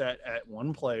are upset at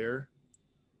one player,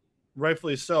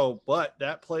 rightfully so, but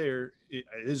that player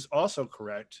is also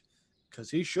correct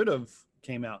because he should have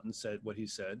came out and said what he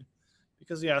said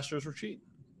because the Astros were cheating.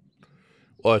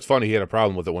 Well, it's funny he had a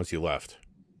problem with it once he left.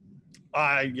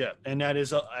 Yeah, and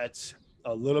that's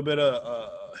a little bit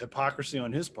of hypocrisy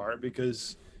on his part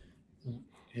because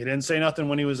he didn't say nothing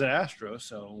when he was at Astro.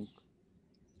 So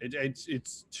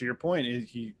it's to your point.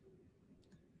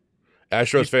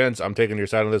 Astros fans, I'm taking your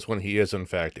side on this one. He is in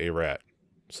fact a rat.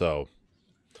 So,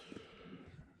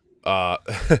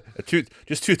 two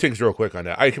things real quick on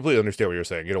that. I completely understand what you're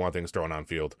saying. You don't want things thrown on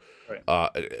field.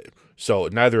 Right. So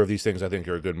neither of these things I think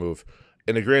are a good move.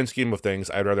 In the grand scheme of things,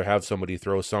 I'd rather have somebody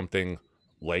throw something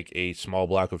like a small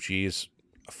block of cheese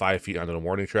 5 feet onto the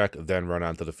warning track than run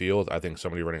onto the field. I think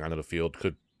somebody running onto the field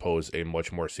could pose a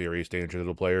much more serious danger to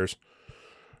the players.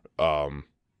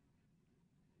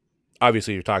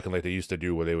 Obviously, you're talking like they used to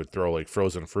do where they would throw like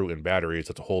frozen fruit and batteries.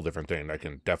 That's a whole different thing. That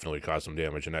can definitely cause some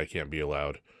damage, and that can't be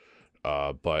allowed.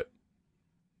 But,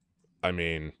 I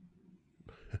mean,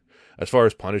 as far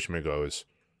as punishment goes,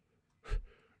 do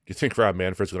you think Rob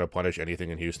Manfred's going to punish anything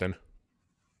in Houston?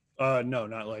 No,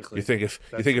 not likely. You think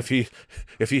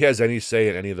if he has any say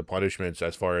in any of the punishments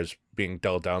as far as being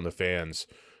dealt down to fans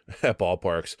at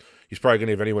ballparks, he's probably going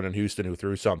to give anyone in Houston who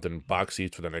threw something box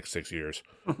seats for the next 6 years.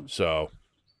 So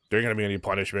there ain't going to be any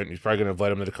punishment. He's probably going to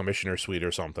invite him to the commissioner's suite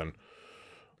or something.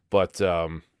 But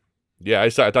yeah, I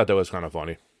thought that was kind of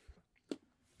funny.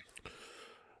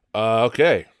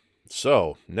 Okay,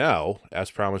 so now, as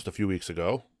promised a few weeks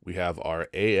ago, we have our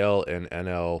AL and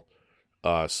NL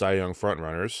Cy Young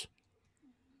frontrunners.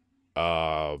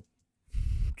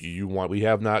 We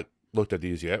have not looked at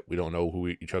these yet. We don't know who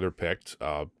each other picked.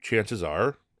 Chances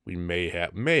are we may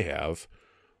have.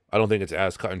 I don't think it's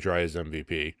as cut and dry as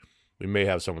MVP. We may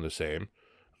have someone the same.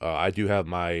 I do have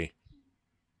my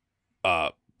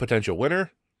potential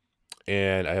winner,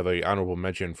 and I have an honorable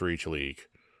mention for each league.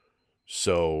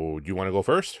 So, do you want to go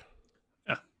first?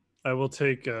 Yeah, I will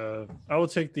take the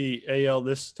AL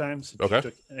this time. Since Okay. you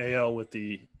took AL with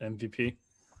the MVP.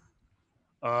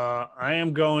 I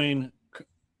am going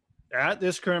at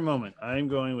this current moment. I am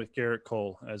going with Garrett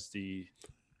Cole as the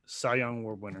Cy Young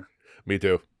Award winner. Me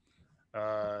too.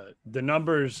 The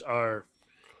numbers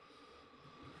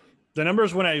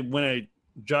when I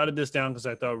jotted this down because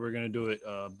I thought we were going to do it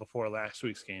before last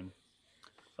week's game.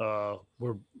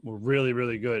 Were really,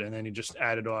 really good, and then he just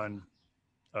added on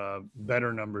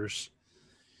better numbers.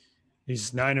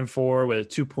 He's 9-4 with a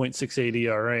 2.68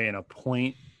 ERA and a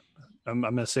point. I'm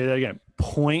going to say that again.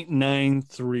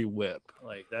 0.93 WHIP.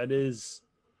 Like, that is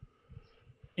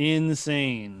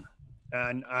insane,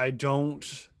 and I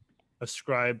don't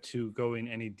ascribe to going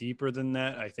any deeper than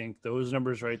that. I think those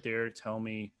numbers right there tell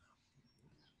me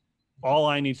all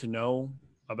I need to know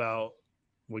about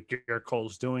what Garrett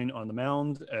Cole's doing on the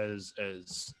mound as a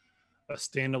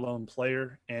standalone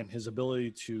player and his ability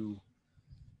to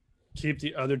keep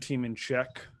the other team in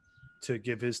check to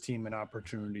give his team an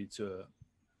opportunity to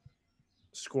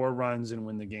score runs and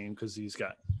win the game, because he's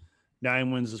got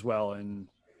 9 wins as well. And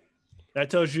that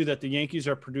tells you that the Yankees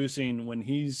are producing when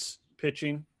he's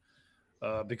pitching,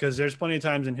 because there's plenty of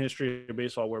times in history of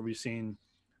baseball where we've seen,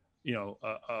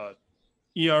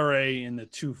 ERA in the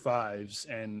 2.5s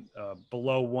and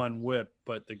below 1 WHIP,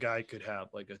 but the guy could have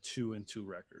like a 2-2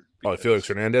 record. Felix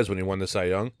Hernandez when he won the Cy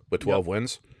Young with 12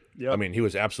 wins. Yep. I mean, he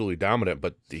was absolutely dominant,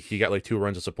 but he got like 2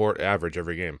 runs of support average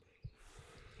every game.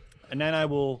 And then I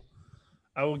will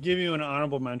give you an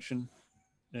honorable mention.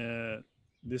 I'm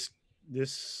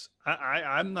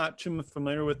not too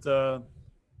familiar with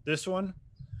this one.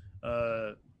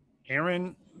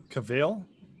 Aaron Cavale.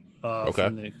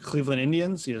 From the Cleveland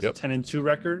Indians. He has a 10-2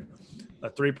 record,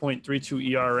 a 3.32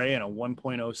 ERA, and a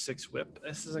 1.06 WHIP.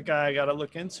 This is a guy I got to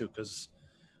look into, because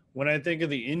when I think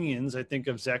of the Indians, I think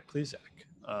of Zach Plesac.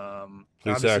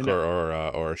 Plesac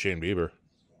or Shane Bieber.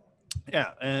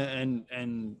 Yeah,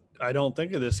 and I don't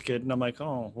think of this kid, and I'm like,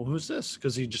 oh, well, who's this?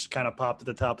 Because he just kind of popped at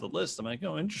the top of the list. I'm like,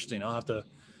 oh, interesting. I'll have to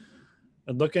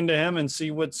look into him and see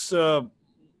what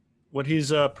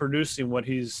he's producing, what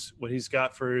he's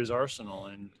got for his arsenal,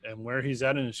 and where he's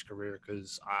at in his career,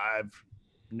 because I've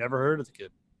never heard of the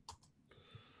kid.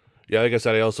 Yeah, like I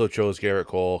said, I also chose Garrett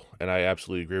Cole, and I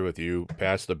absolutely agree with you.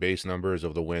 Past the base numbers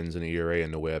of the wins and the ERA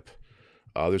and the WHIP,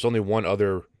 there's only one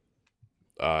other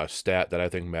stat that I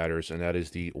think matters, and that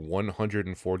is the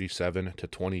 147 to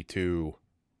 22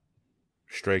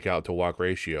 strikeout to walk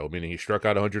ratio, meaning he struck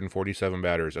out 147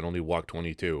 batters and only walked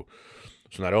 22.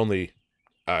 So not only,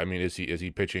 is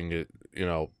he pitching it,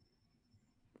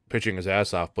 pitching his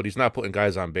ass off, but he's not putting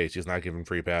guys on base. He's not giving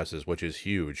free passes, which is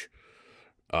huge.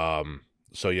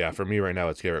 So yeah, for me right now,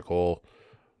 it's Garrett Cole.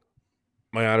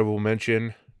 My honorable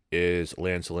mention is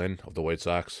Lance Lynn of the White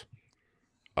Sox.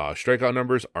 Strikeout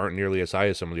numbers aren't nearly as high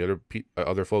as some of the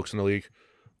other folks in the league.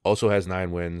 Also has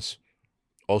 9 wins.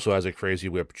 Also has a crazy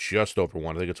whip just over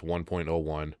 1. I think it's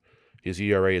 1.01. His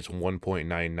ERA is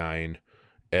 1.99.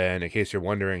 And in case you're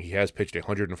wondering, he has pitched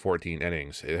 114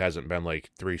 innings. It hasn't been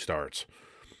like 3 starts.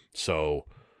 So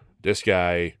this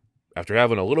guy, after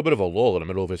having a little bit of a lull in the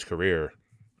middle of his career,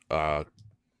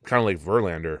 kind of like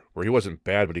Verlander, where he wasn't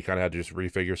bad, but he kind of had to just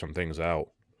refigure some things out.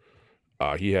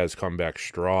 He has come back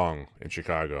strong in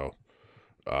Chicago.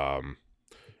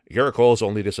 Garrett Cole is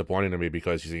only disappointing to me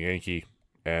because he's a Yankee,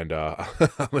 and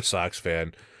I'm a Sox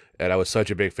fan, and I was such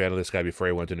a big fan of this guy before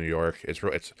he went to New York.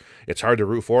 It's hard to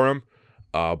root for him,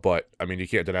 but I mean you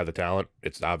can't deny the talent.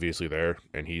 It's obviously there,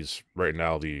 and he's right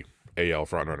now the AL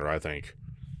frontrunner, I think.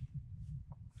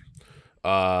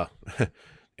 NL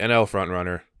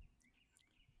frontrunner.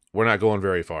 We're not going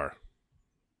very far.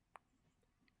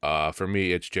 For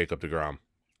me, it's Jacob deGrom.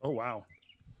 Oh, wow.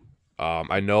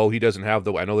 I know he doesn't have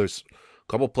I know there's a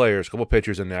couple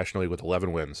pitchers in the National League with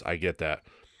 11 wins. I get that.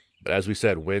 But as we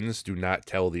said, wins do not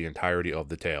tell the entirety of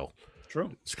the tale.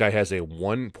 True. This guy has a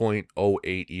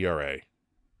 1.08 ERA.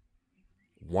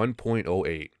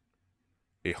 1.08.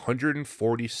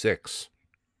 146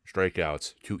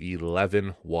 strikeouts to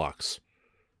 11 walks.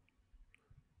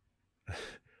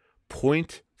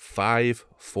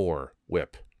 0.54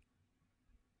 whip.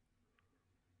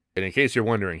 And in case you're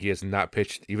wondering, he has not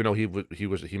pitched, even though he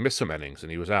missed some innings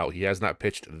and he was out, he has not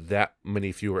pitched that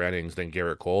many fewer innings than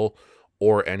Garrett Cole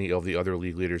or any of the other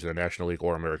league leaders in the National League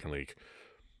or American League.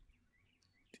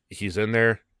 He's in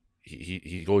there.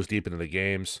 He goes deep into the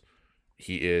games.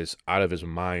 He is out of his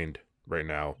mind right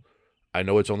now. I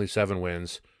know it's only 7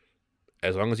 wins.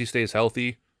 As long as he stays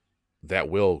healthy, that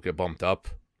will get bumped up.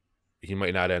 He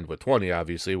might not end with 20,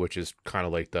 obviously, which is kind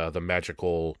of like the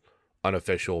magical,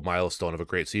 unofficial milestone of a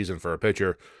great season for a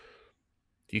pitcher.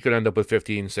 He could end up with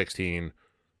 15, 16.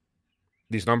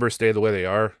 These numbers stay the way they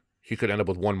are. He could end up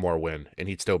with 1 more win, and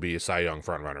he'd still be a Cy Young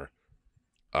frontrunner.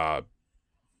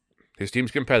 His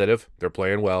team's competitive. They're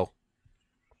playing well.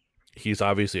 He's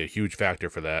obviously a huge factor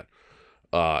for that.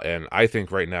 And I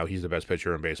think right now he's the best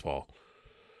pitcher in baseball.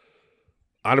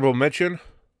 Honorable mention,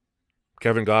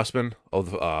 Kevin Gausman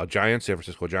of the Giants, San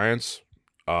Francisco Giants.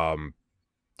 I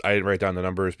didn't write down the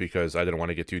numbers because I didn't want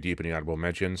to get too deep in the honorable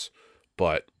mentions,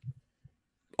 but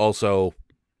also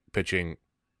pitching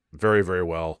very, very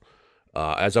well.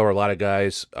 As are a lot of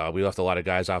guys. We left a lot of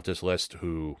guys off this list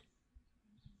who,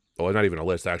 well, not even a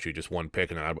list, actually, just one pick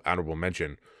and an honorable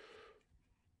mention.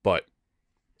 But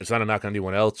it's not a knock on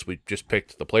anyone else. We just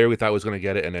picked the player we thought was going to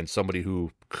get it, and then somebody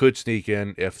who could sneak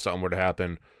in if something were to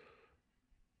happen.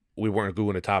 We weren't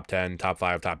doing a top 10, top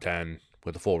 5, top 10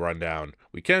 with a full rundown.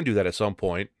 We can do that at some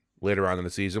point later on in the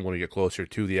season when we get closer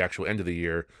to the actual end of the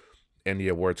year and the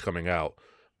awards coming out.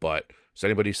 But is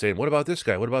anybody saying, what about this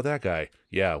guy? What about that guy?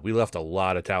 Yeah, we left a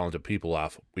lot of talented people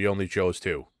off. We only chose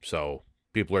 2. So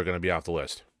people are going to be off the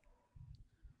list.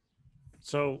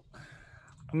 So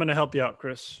I'm going to help you out,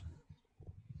 Chris.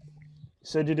 You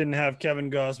said you didn't have Kevin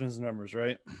Gausman's numbers,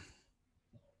 right?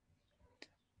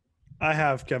 I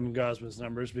have Kevin Gausman's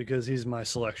numbers because he's my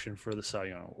selection for the Cy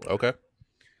Young Award. Okay.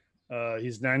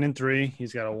 He's 9-3.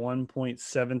 He's got a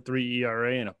 1.73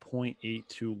 ERA and a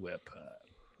 0.82 WHIP.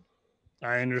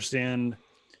 I understand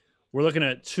we're looking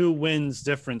at 2 wins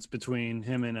difference between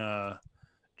him and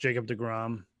Jacob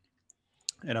deGrom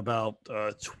and about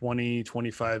 20,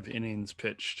 25 innings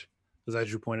pitched. Because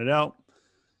as you pointed out,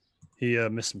 he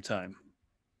missed some time.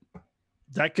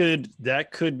 That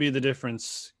could be the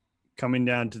difference coming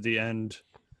down to the end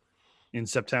in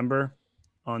September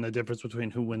on the difference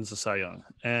between who wins the Cy Young.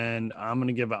 And I'm going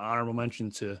to give an honorable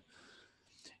mention to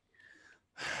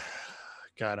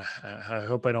God, I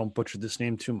hope I don't butcher this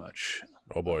name too much.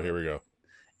 Oh boy, here we go.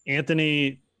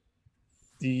 Anthony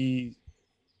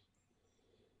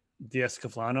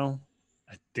D'Escaflano.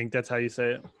 I think that's how you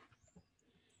say it.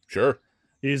 Sure.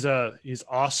 He's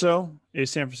also a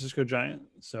San Francisco Giant.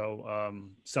 So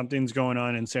something's going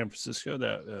on in San Francisco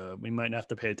that we might have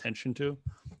to pay attention to.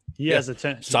 He has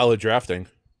solid drafting.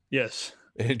 Yes.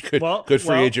 And good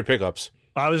free agent pickups.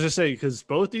 I was just saying because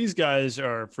both these guys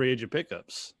are free agent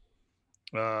pickups.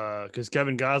 Because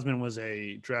Kevin Gausman was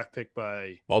a draft pick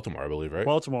by Baltimore, I believe, right?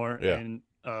 Baltimore, Yeah. and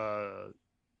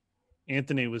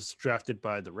Anthony was drafted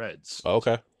by the Reds. Oh,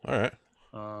 okay, all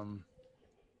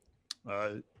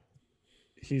right.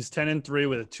 He's 10-3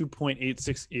 with a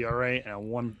 2.86 ERA and a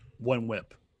one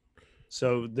WHIP.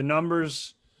 So the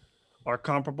numbers are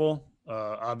comparable.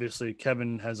 Obviously,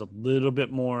 Kevin has a little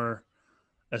bit more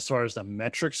as far as the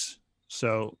metrics.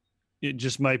 So it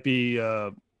just might be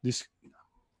this.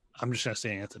 I'm just gonna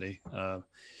say Anthony.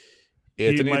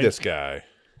 This guy.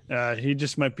 He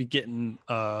just might be getting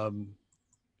a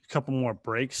couple more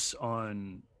breaks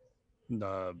on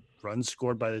the runs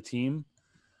scored by the team,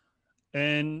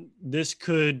 and this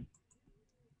could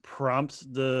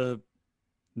prompt the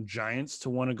Giants to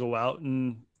want to go out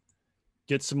and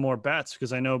get some more bats,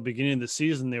 because I know beginning of the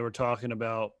season they were talking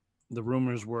about, the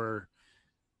rumors were,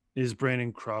 is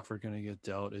Brandon Crawford going to get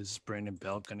dealt? Is Brandon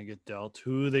Belt going to get dealt?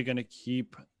 Who are they going to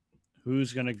keep?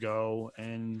 Who's going to go?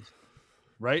 And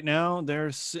right now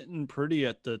they're sitting pretty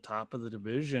at the top of the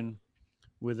division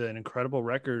with an incredible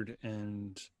record,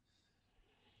 and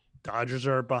Dodgers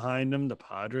are behind them. The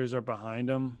Padres are behind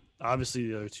them. Obviously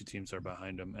the other two teams are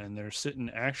behind them, and they're sitting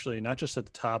actually not just at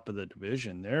the top of the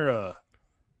division. They're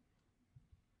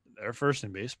first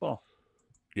in baseball.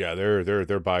 Yeah,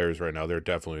 they're buyers right now. They're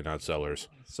definitely not sellers.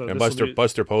 So and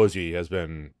Buster Posey has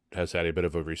had a bit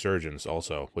of a resurgence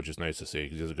also, which is nice to see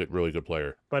because he's a really good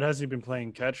player. But has he been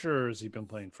playing catcher or has he been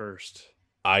playing first?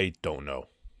 I don't know.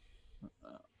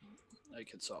 I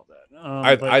could solve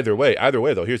that. Either way,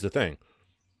 though, here's the thing: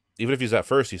 even if he's at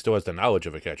first, he still has the knowledge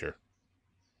of a catcher.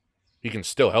 He can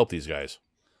still help these guys.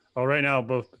 Well, right now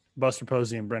both Buster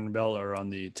Posey and Brendan Bell are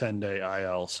on the 10-day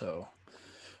IL, so.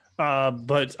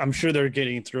 But I'm sure they're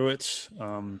getting through it.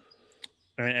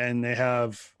 And they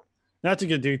have, not to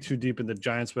get too deep in the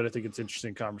Giants, but I think it's an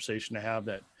interesting conversation to have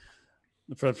that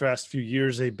for the past few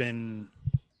years, they've been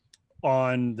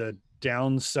on the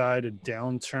downside, a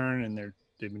downturn, and they've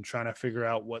been trying to figure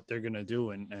out what they're going to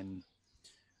do. And,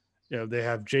 you know, they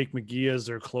have Jake McGee as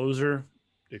their closer.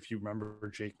 If you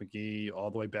remember Jake McGee all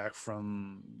the way back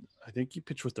from, I think he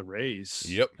pitched with the Rays.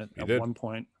 Yep, at one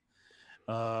point.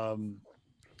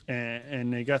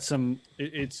 And they got some.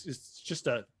 It's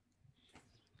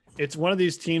one of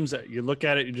these teams that you look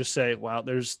at it, you just say, "Wow,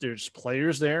 there's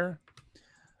players there,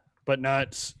 but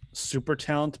not super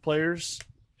talented players."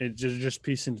 It just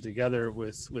piecing it together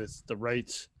with the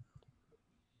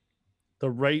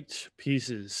right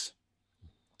pieces,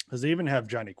 because they even have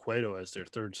Johnny Cueto as their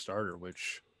third starter.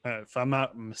 Which, if I'm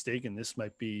not mistaken,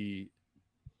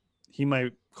 he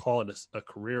might call it a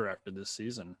career after this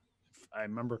season, if I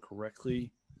remember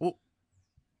correctly. Well,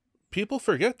 people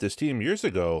forget this team years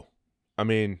ago. I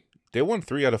mean, they won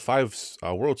 3 out of 5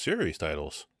 World Series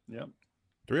titles. Yep.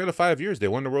 3 out of 5 years, they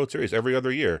won the World Series every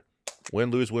other year.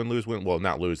 Win, lose, win, lose, win. Well,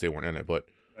 not lose, they weren't in it, but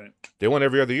right. They won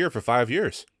every other year for 5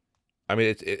 years. I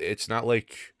mean, it's not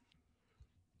like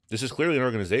this is clearly an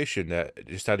organization that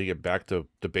just had to get back to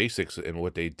the basics in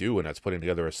what they do, and that's putting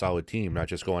together a solid team, not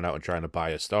just going out and trying to buy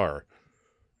a star.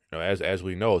 You know, as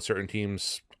we know, certain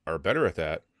teams are better at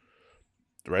that.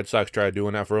 The Red Sox tried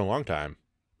doing that for a long time.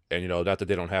 And, you know, not that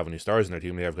they don't have any stars in their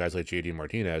team. They have guys like J.D.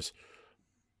 Martinez.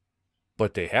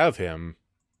 But they have him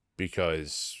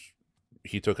because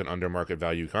he took an under-market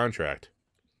value contract.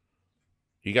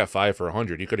 He got 5 for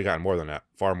 100. He could have gotten more than that,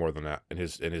 far more than that in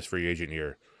his free agent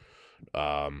year.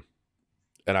 And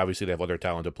obviously they have other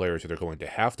talented players who they're going to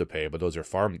have to pay, but those are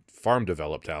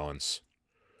farm-developed talents.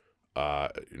 You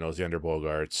know, Xander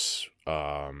Bogaerts,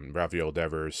 Rafael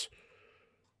Devers.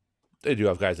 They do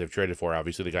have guys they've traded for,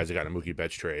 obviously. The guys that got in a Mookie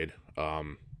Betts trade.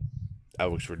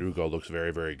 Alex Verdugo looks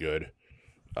very, very good.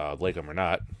 Like him or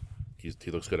not,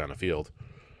 he looks good on the field.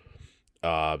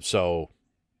 So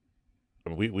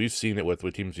we've seen it with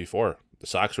teams before. The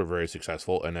Sox were very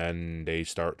successful, and then they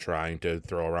start trying to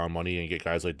throw around money and get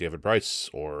guys like David Price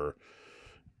or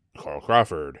Carl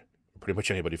Crawford. Pretty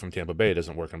much anybody from Tampa Bay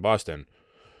doesn't work in Boston.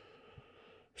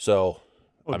 So,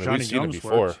 I mean, we've seen it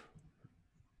before.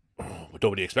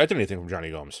 Nobody expected anything from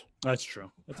Johnny Gomes. That's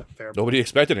true. That's a fair point. Nobody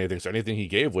expected anything. So anything he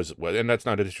gave was, and that's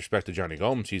not a disrespect to Johnny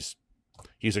Gomes. He's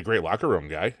a great locker room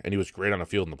guy, and he was great on the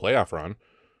field in the playoff run.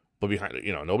 But behind,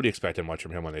 you know, nobody expected much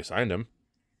from him when they signed him.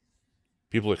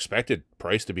 People expected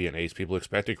Price to be an ace. People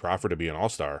expected Crawford to be an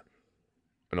all-star.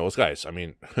 And those guys, I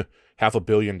mean, $500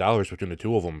 million between the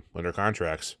two of them in their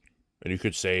contracts. And you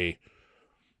could say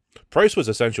Price was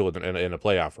essential in a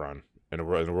playoff run in a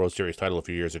World Series title a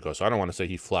few years ago. So I don't want to say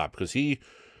he flopped, because he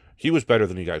was better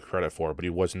than he got credit for, but he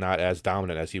was not as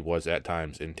dominant as he was at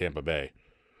times in Tampa Bay.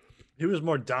 He was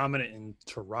more dominant in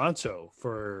Toronto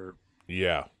for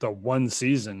Yeah. the one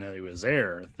season that he was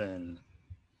there than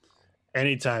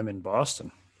any time in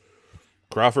Boston.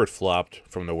 Crawford flopped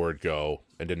from the word go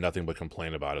and did nothing but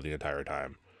complain about it the entire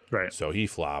time. Right. So he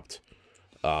flopped.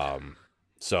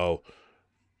 So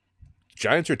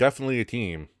Giants are definitely a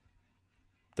team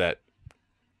that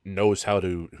knows how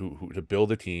to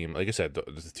build a team. Like I said,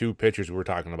 the two pitchers we were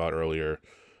talking about earlier,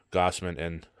 Gossman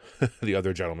and the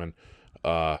other gentleman,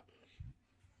 I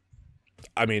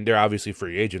mean, they're obviously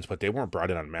free agents, but they weren't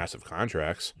brought in on massive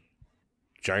contracts.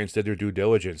 Giants did their due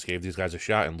diligence, gave these guys a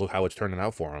shot, and look how it's turning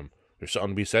out for them. There's something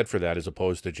to be said for that as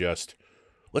opposed to just,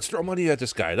 let's throw money at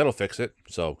this guy. That'll fix it.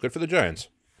 So good for the Giants.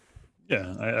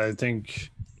 Yeah, I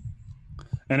think,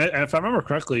 and if I remember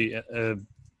correctly,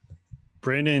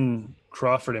 Brandon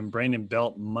Crawford and Brandon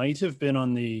Belt might have been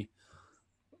on the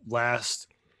last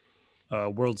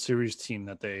World Series team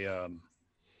that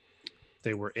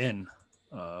they were in.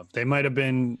 They might have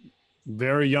been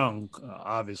very young,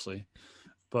 obviously,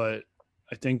 but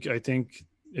I think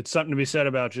it's something to be said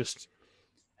about just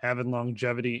having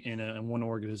longevity in one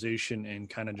organization and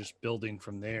kind of just building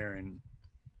from there.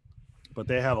 But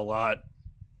they have a lot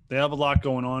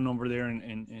going on over there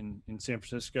in San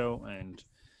Francisco. And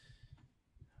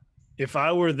if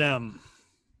I were them,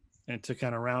 and to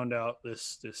kind of round out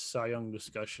this Cy Young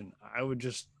discussion, I would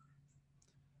just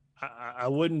I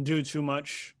wouldn't do too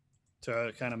much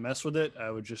to kind of mess with it.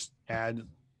 I would just add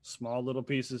small little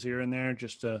pieces here and there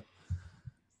just to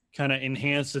kind of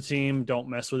enhance the team. Don't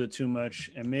mess with it too much.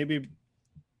 And maybe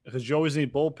because you always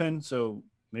need bullpen, so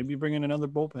maybe bring in another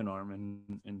bullpen arm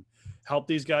and help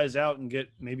these guys out and get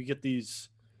these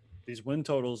win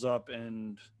totals up.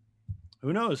 And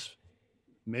who knows,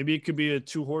 maybe it could be a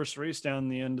 2-horse race down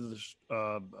the end of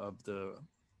the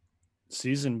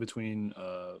season between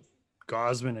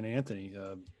Gausman and Anthony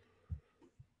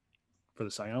for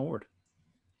the Cy Young Award.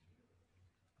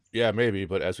 Yeah, maybe,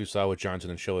 but as we saw with Johnson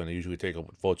and Schilling, they usually take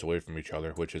votes away from each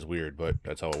other, which is weird, but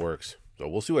that's how it works. So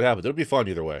we'll see what happens. It'll be fun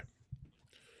either way.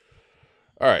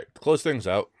 All right, to close things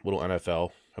out, little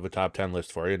NFL. I have a top 10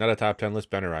 list for you. Not a top 10 list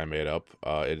Ben or I made up.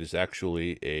 It is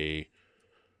actually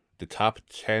the top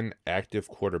 10 active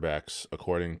quarterbacks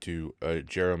according to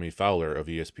Jeremy Fowler of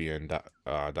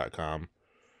ESPN.com.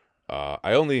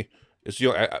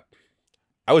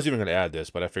 I was even going to add this,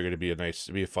 but I figured it'd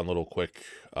be a fun little quick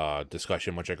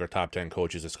discussion, much like our top 10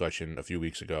 coaches discussion a few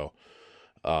weeks ago.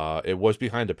 It was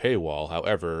behind a paywall.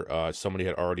 However, somebody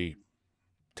had already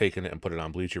taken it and put it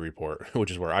on Bleacher Report, which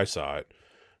is where I saw it.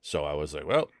 So I was like,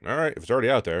 well, all right, if it's already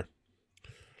out there.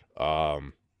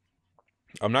 I'm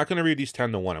not going to read these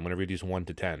 10 to 1. I'm going to read these 1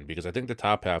 to 10 because I think the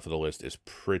top half of the list is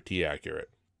pretty accurate.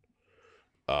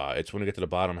 It's when we get to the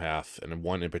bottom half, and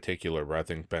one in particular where I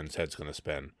think Ben's head's going to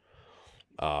spin.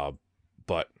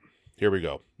 But here we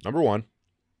go. Number 1,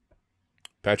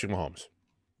 Patrick Mahomes.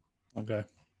 Okay.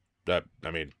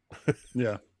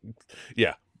 Yeah.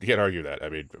 Yeah, you can't argue that. I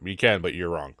mean, you can, but you're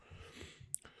wrong.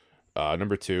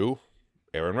 Number 2,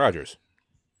 Aaron Rodgers.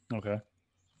 Okay.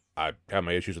 I have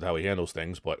my issues with how he handles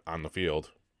things, but on the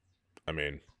field, I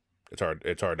mean, it's hard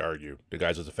to argue. The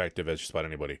guy's as effective as just about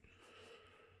anybody.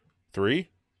 3,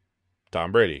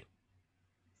 Tom Brady.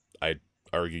 I'd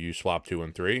argue you swap 2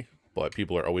 and 3, but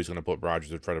people are always going to put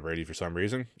Rodgers in front of Brady for some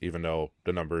reason, even though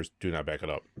the numbers do not back it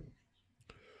up.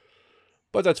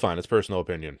 But that's fine. It's personal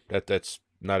opinion. That's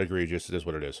not egregious. It is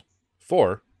what it is.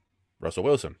 4, Russell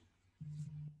Wilson.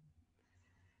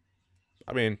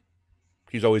 I mean,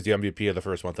 he's always the MVP of the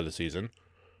first month of the season.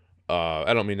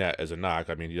 I don't mean that as a knock.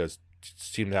 I mean, he does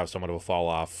seem to have somewhat of a fall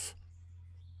off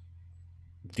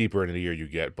deeper into the year you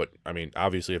get. But, I mean,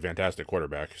 obviously a fantastic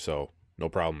quarterback, so no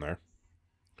problem there.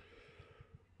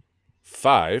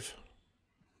 5,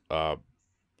 a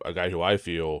guy who I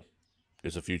feel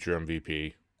is a future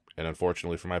MVP, and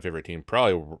unfortunately for my favorite team,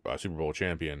 probably a Super Bowl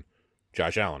champion,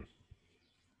 Josh Allen.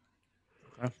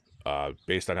 Okay.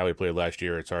 Based on how he played last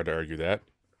year, it's hard to argue that.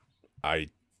 I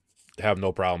have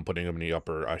no problem putting him in the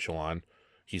upper echelon.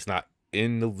 He's not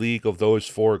in the league of those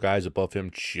 4 guys above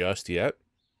him just yet.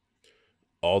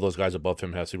 All those guys above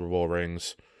him have Super Bowl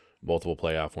rings, multiple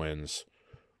playoff wins.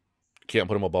 Can't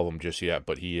put him above him just yet,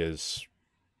 but he is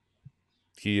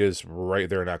right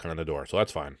there knocking on the door, so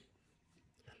that's fine.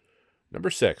 Number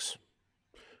 6,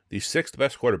 the 6th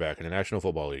best quarterback in the National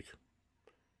Football League,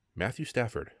 Matthew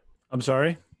Stafford. I'm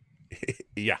sorry?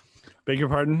 Yeah. Beg your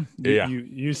pardon? Yeah.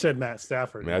 You said Matt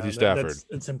Stafford. Matthew Stafford.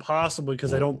 It's impossible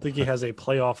because I don't think he has a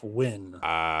playoff win.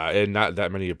 And not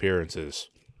that many appearances.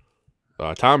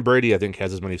 Tom Brady, I think,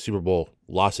 has as many Super Bowl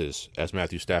losses as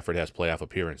Matthew Stafford has playoff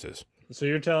appearances. So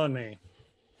you're telling me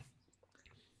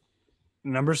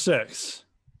number 6,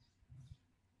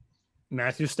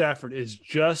 Matthew Stafford is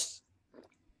just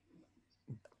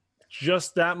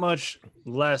that much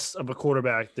less of a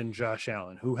quarterback than Josh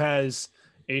Allen, who has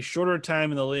a shorter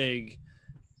time in the league,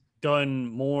 done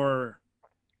more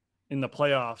in the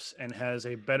playoffs, and has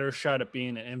a better shot at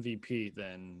being an MVP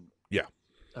than. Yeah.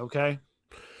 Okay.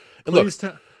 And look,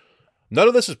 none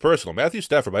of this is personal. Matthew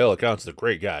Stafford, by all accounts, is a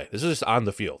great guy. This is just on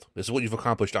the field. This is what you've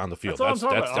accomplished on the field. That's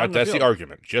the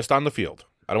argument. Just on the field.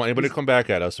 I don't want anybody to come back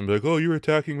at us and be like, "Oh, you're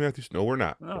attacking Matthew." No, we're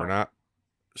not. No. We're not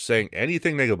saying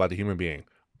anything negative about the human being.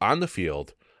 On the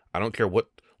field, I don't care what.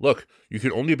 Look, you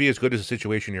can only be as good as the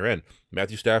situation you're in.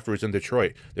 Matthew Stafford is in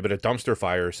Detroit. They've been a dumpster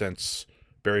fire since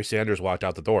Barry Sanders walked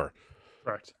out the door.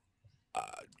 Correct.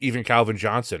 Even Calvin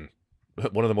Johnson,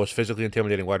 one of the most physically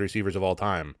intimidating wide receivers of all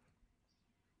time.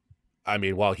 I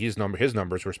mean, while his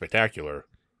numbers were spectacular,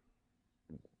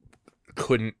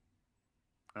 couldn't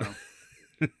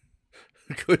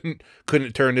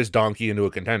turn this donkey into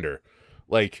a contender.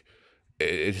 Like,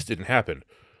 it just didn't happen.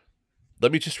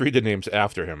 Let me just read the names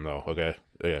after him, though. Okay,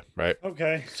 yeah, right.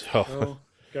 Okay. So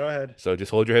go ahead. So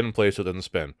just hold your head in place so it doesn't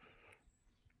spin.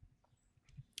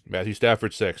 Matthew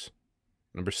Stafford 6,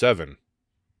 number 7,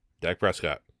 Dak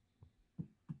Prescott.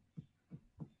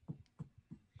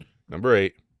 Number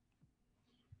 8,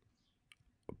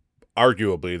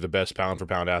 arguably the best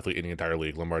pound-for-pound athlete in the entire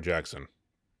league, Lamar Jackson.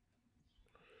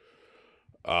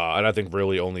 And I think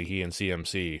really only he and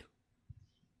CMC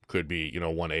could be,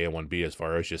 1A and 1B as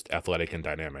far as just athletic and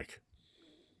dynamic.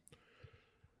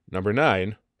 Number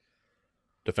 9,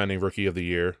 defending Rookie of the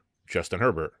Year, Justin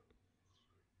Herbert.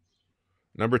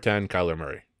 Number 10, Kyler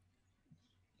Murray.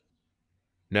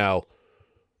 Now,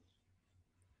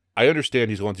 I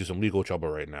understand he's going through some legal trouble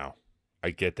right now. I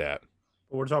get that.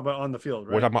 We're talking about on the field,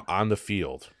 right? We're talking about on the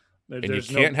field. And you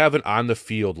can't have an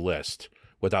on-the-field list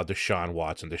without Deshaun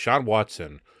Watson. Deshaun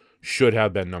Watson should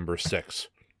have been number 6.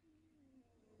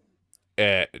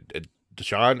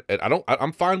 Deshaun,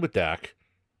 I'm fine with Dak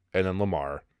and then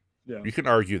Lamar. Yeah. You can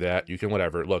argue that. You can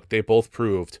whatever. Look, they both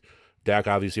proved, Dak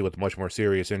obviously with a much more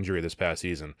serious injury this past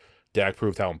season. Dak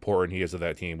proved how important he is to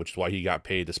that team, which is why he got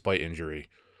paid despite injury.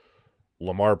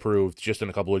 Lamar proved just in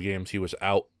a couple of games he was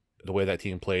out the way that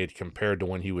team played compared to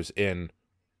when he was in,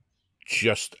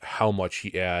 just how much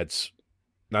he adds,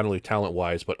 not only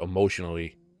talent-wise, but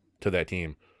emotionally to that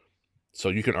team. So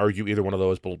you can argue either one of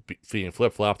those being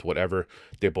flip-flopped, whatever.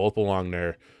 They both belong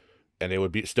there, and they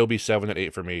would still be 7 and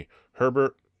 8 for me.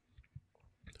 Herbert,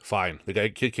 fine. The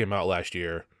kid came out last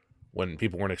year when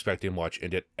people weren't expecting much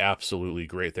and did absolutely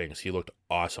great things. He looked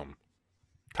awesome,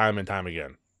 time and time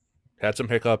again. Had some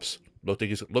hiccups.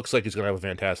 Looks like he's going to have a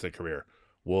fantastic career.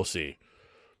 We'll see.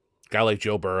 Guy like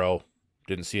Joe Burrow,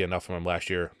 didn't see enough from him last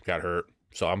year. Got hurt.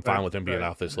 So I'm fine with him being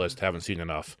off this list. Haven't seen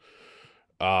enough.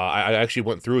 I actually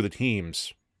went through the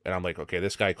teams, and I'm like, okay,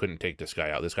 this guy couldn't take this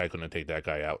guy out. This guy couldn't take that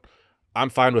guy out.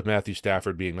 I'm fine with Matthew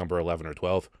Stafford being number 11 or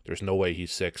 12. There's no way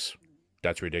he's 6.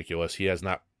 That's ridiculous. He has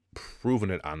not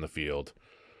proven it on the field.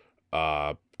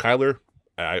 Kyler,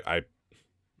 I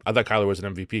thought Kyler was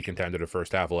an MVP contender the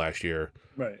first half of last year.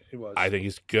 Right, he was. I think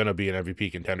he's going to be an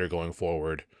MVP contender going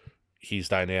forward. He's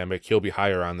dynamic. He'll be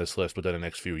higher on this list within the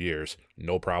next few years.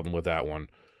 No problem with that one.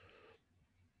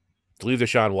 To leave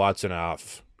Deshaun Watson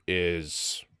off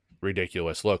is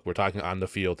ridiculous. Look, we're talking on the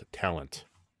field talent.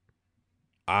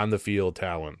 On the field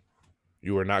talent.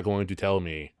 You are not going to tell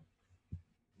me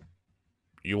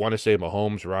you want to say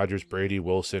Mahomes, Rodgers, Brady,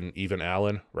 Wilson, even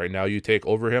Allen. Right now you take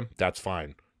over him. That's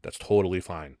fine. That's totally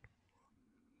fine.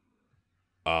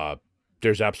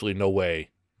 There's absolutely no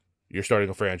way you're starting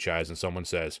a franchise and someone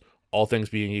says, all things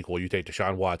being equal, you take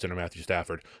Deshaun Watson or Matthew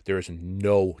Stafford. There is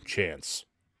no chance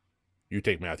you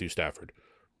take Matthew Stafford.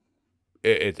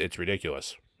 It's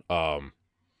ridiculous. Then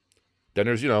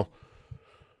there's,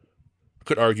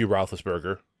 could argue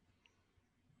Roethlisberger.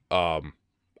 I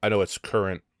know it's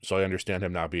current, so I understand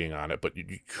him not being on it, but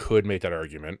you could make that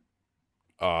argument.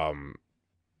 The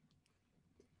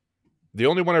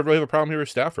only one I really have a problem here is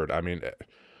Stafford. I mean,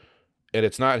 and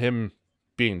it's not him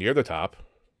being near the top.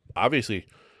 Obviously,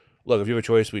 look, if you have a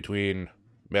choice between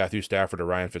Matthew Stafford or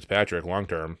Ryan Fitzpatrick long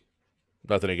term,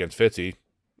 nothing against Fitzy.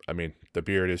 I mean, the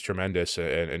beard is tremendous,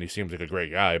 and he seems like a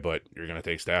great guy, but you're going to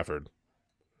take Stafford.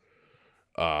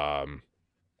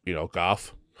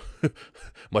 Goff,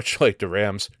 much like the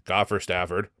Rams, Goff or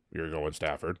Stafford, you're going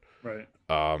Stafford. Right.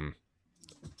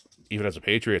 Even as a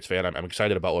Patriots fan, I'm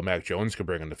excited about what Mac Jones can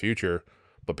bring in the future,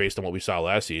 but based on what we saw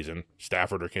last season,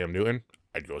 Stafford or Cam Newton,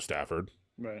 I'd go Stafford.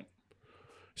 Right.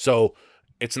 So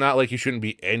it's not like you shouldn't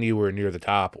be anywhere near the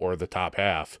top or the top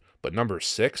half, but number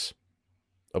 6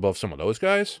 above some of those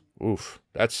guys, oof,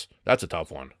 that's a tough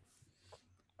one.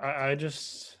 I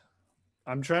just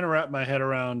I'm trying to wrap my head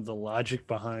around the logic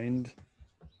behind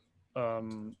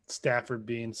Stafford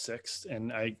being sixth,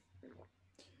 and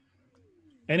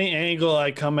any angle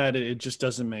I come at it, it just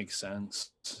doesn't make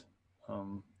sense.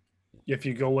 Um, if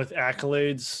you go with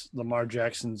accolades, Lamar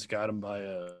Jackson's got him by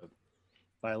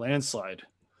a landslide.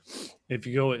 If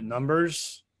you go with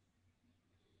numbers,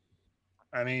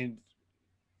 I mean,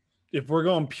 if we're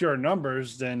going pure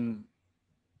numbers, then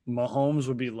Mahomes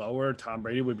would be lower, Tom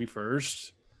Brady would be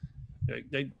first.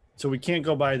 So we can't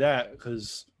go by that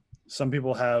because some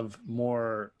people have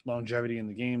more longevity in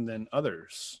the game than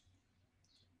others.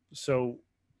 So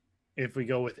if we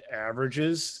go with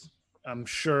averages, I'm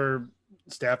sure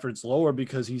Stafford's lower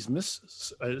because he's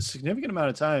missed a significant amount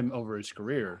of time over his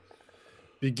career,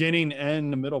 beginning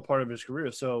and the middle part of his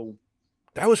career. So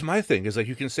that was my thing. Is like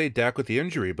you can say Dak with the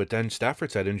injury, but then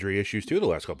Stafford's had injury issues too the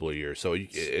last couple of years. So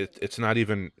it's not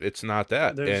even it's not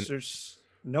that. there's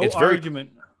no it's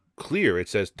argument. Very clear. It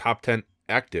says top 10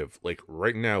 active. Like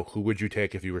right now, who would you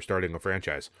take if you were starting a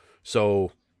franchise?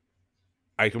 So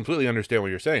I completely understand what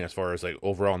you're saying as far as like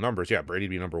overall numbers. Yeah, Brady'd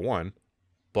be number one,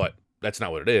 but that's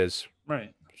not what it is.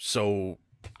 Right. So,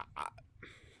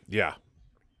 yeah.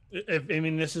 If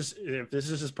this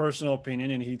is his personal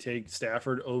opinion and he takes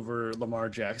Stafford over Lamar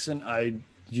Jackson,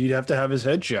 you'd have to have his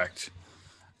head checked.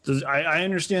 I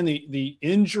understand the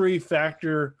injury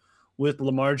factor with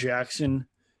Lamar Jackson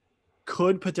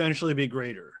could potentially be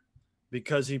greater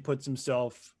because he puts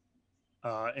himself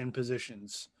in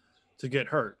positions to get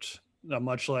hurt,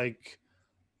 much like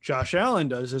Josh Allen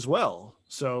does as well.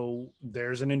 So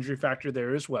there's an injury factor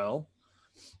there as well.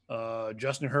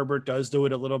 Justin Herbert does do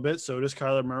it a little bit. So does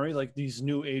Kyler Murray. Like these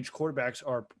new age quarterbacks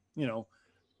are,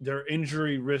 their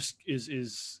injury risk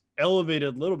is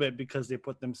elevated a little bit because they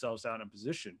put themselves out in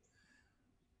position.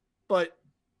 But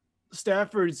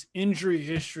Stafford's injury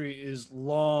history is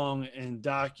long and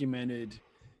documented.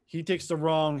 He takes the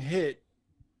wrong hit,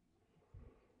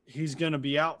 he's going to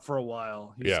be out for a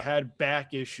while. He's had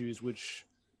back issues, which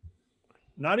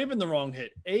not even the wrong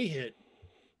hit, a hit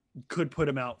could put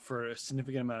him out for a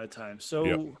significant amount of time.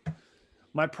 So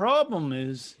my problem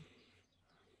is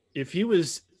if he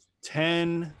was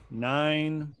 10,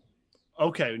 9,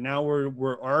 okay, now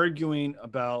we're arguing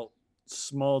about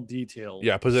small details.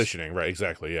 Yeah, positioning, right,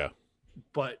 exactly, yeah.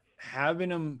 But having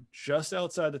him just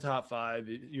outside the top 5,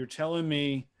 you're telling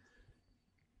me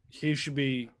he should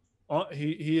be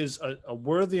he is a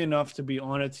worthy enough to be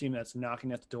on a team that's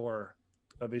knocking at the door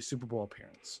of a Super Bowl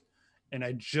appearance. And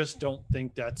I just don't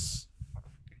think that's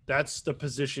the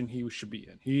position he should be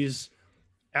in. He's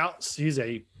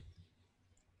a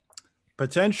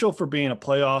potential for being a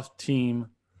playoff team,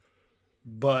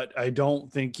 but I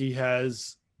don't think he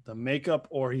has the makeup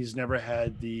or he's never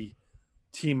had the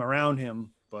team around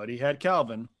him, but he had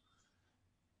Calvin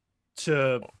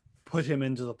to put him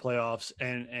into the playoffs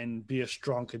and be a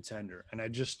strong contender. And I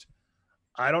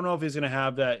don't know if he's going to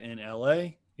have that in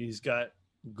LA. He's got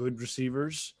good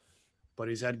receivers, but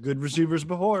he's had good receivers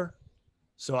before.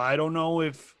 So I don't know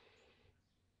if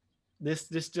this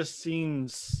just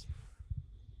seems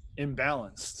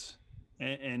imbalanced.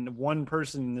 And one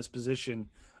person in this position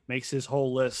makes his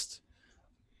whole list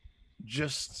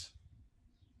just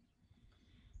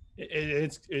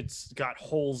it's got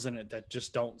holes in it that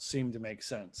just don't seem to make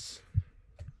sense.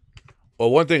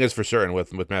 Well, one thing is for certain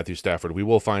with Matthew Stafford, we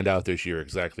will find out this year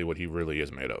exactly what he really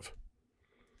is made of.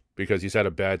 Because he's had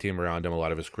a bad team around him a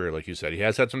lot of his career, like you said. He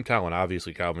has had some talent,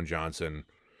 obviously, Calvin Johnson,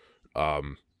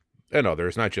 and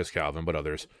others, not just Calvin, but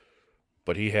others.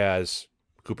 But he has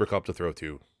Cooper Kupp to throw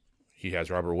to. He has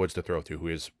Robert Woods to throw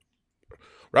to,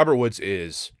 Robert Woods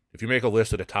is, if you make a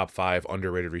list of the top 5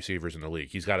 underrated receivers in the league,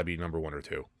 he's got to be number 1 or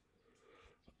 2.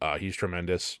 He's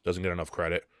tremendous, doesn't get enough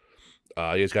credit.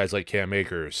 He has guys like Cam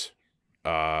Akers,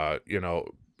 a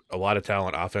lot of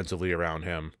talent offensively around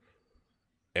him.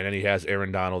 And then he has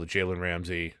Aaron Donald, Jalen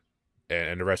Ramsey,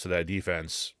 and the rest of that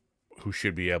defense who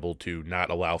should be able to not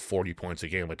allow 40 points a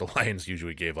game like the Lions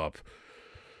usually gave up.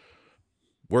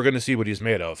 We're going to see what he's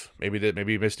made of. Maybe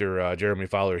Mr. Jeremy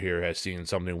Fowler here has seen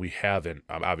something we haven't.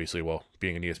 Obviously, well,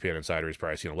 being an ESPN insider, he's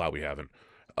probably seen a lot we haven't.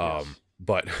 Yes.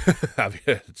 But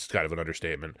it's kind of an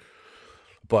understatement.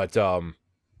 But, you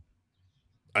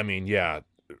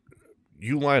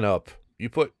line up. You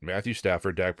put Matthew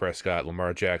Stafford, Dak Prescott,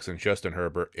 Lamar Jackson, Justin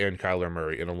Herbert, and Kyler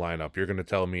Murray in a lineup. You're going to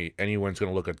tell me anyone's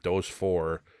going to look at those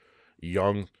 4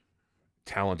 young,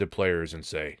 talented players and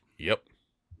say, yep,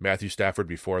 Matthew Stafford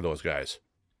before those guys.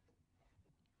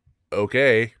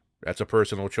 Okay, that's a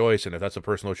personal choice, and if that's a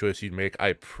personal choice you'd make,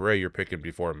 I pray you're picking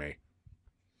before me.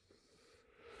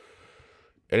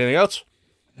 Anything else?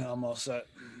 No, I'm all set.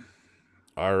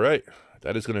 All right.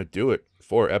 that is going to do it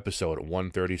for episode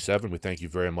 137. We thank you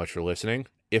very much for listening.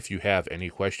 If you have any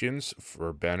questions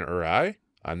for Ben or I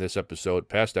on this episode,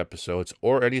 past episodes,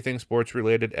 or anything sports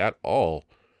related at all,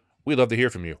 we'd love to hear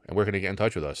from you, and we're going to get in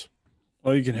touch with us.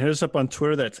 Well, you can hit us up on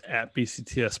Twitter. That's at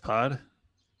BCTS Pod.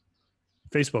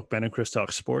 Facebook, Ben and Chris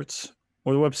Talk Sports,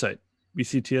 or the website,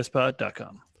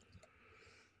 bctspod.com.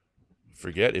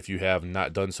 Forget, if you have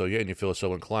not done so yet and you feel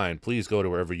so inclined, please go to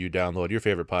wherever you download your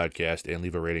favorite podcast and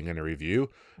leave a rating and a review.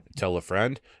 Tell a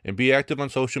friend, and be active on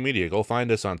social media. Go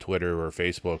find us on Twitter or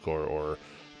Facebook, or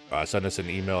send us an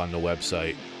email on the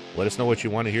website. Let us know what you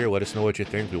want to hear. Let us know what you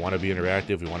think. We want to be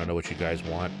interactive. We want to know what you guys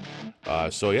want.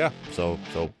 So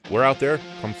we're out there.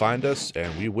 Come find us,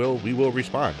 and we will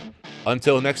respond.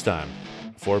 Until next time,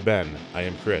 for Ben, I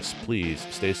am Chris. Please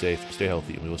stay safe, stay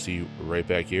healthy, and we will see you right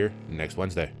back here next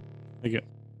Wednesday. Thank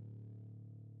you.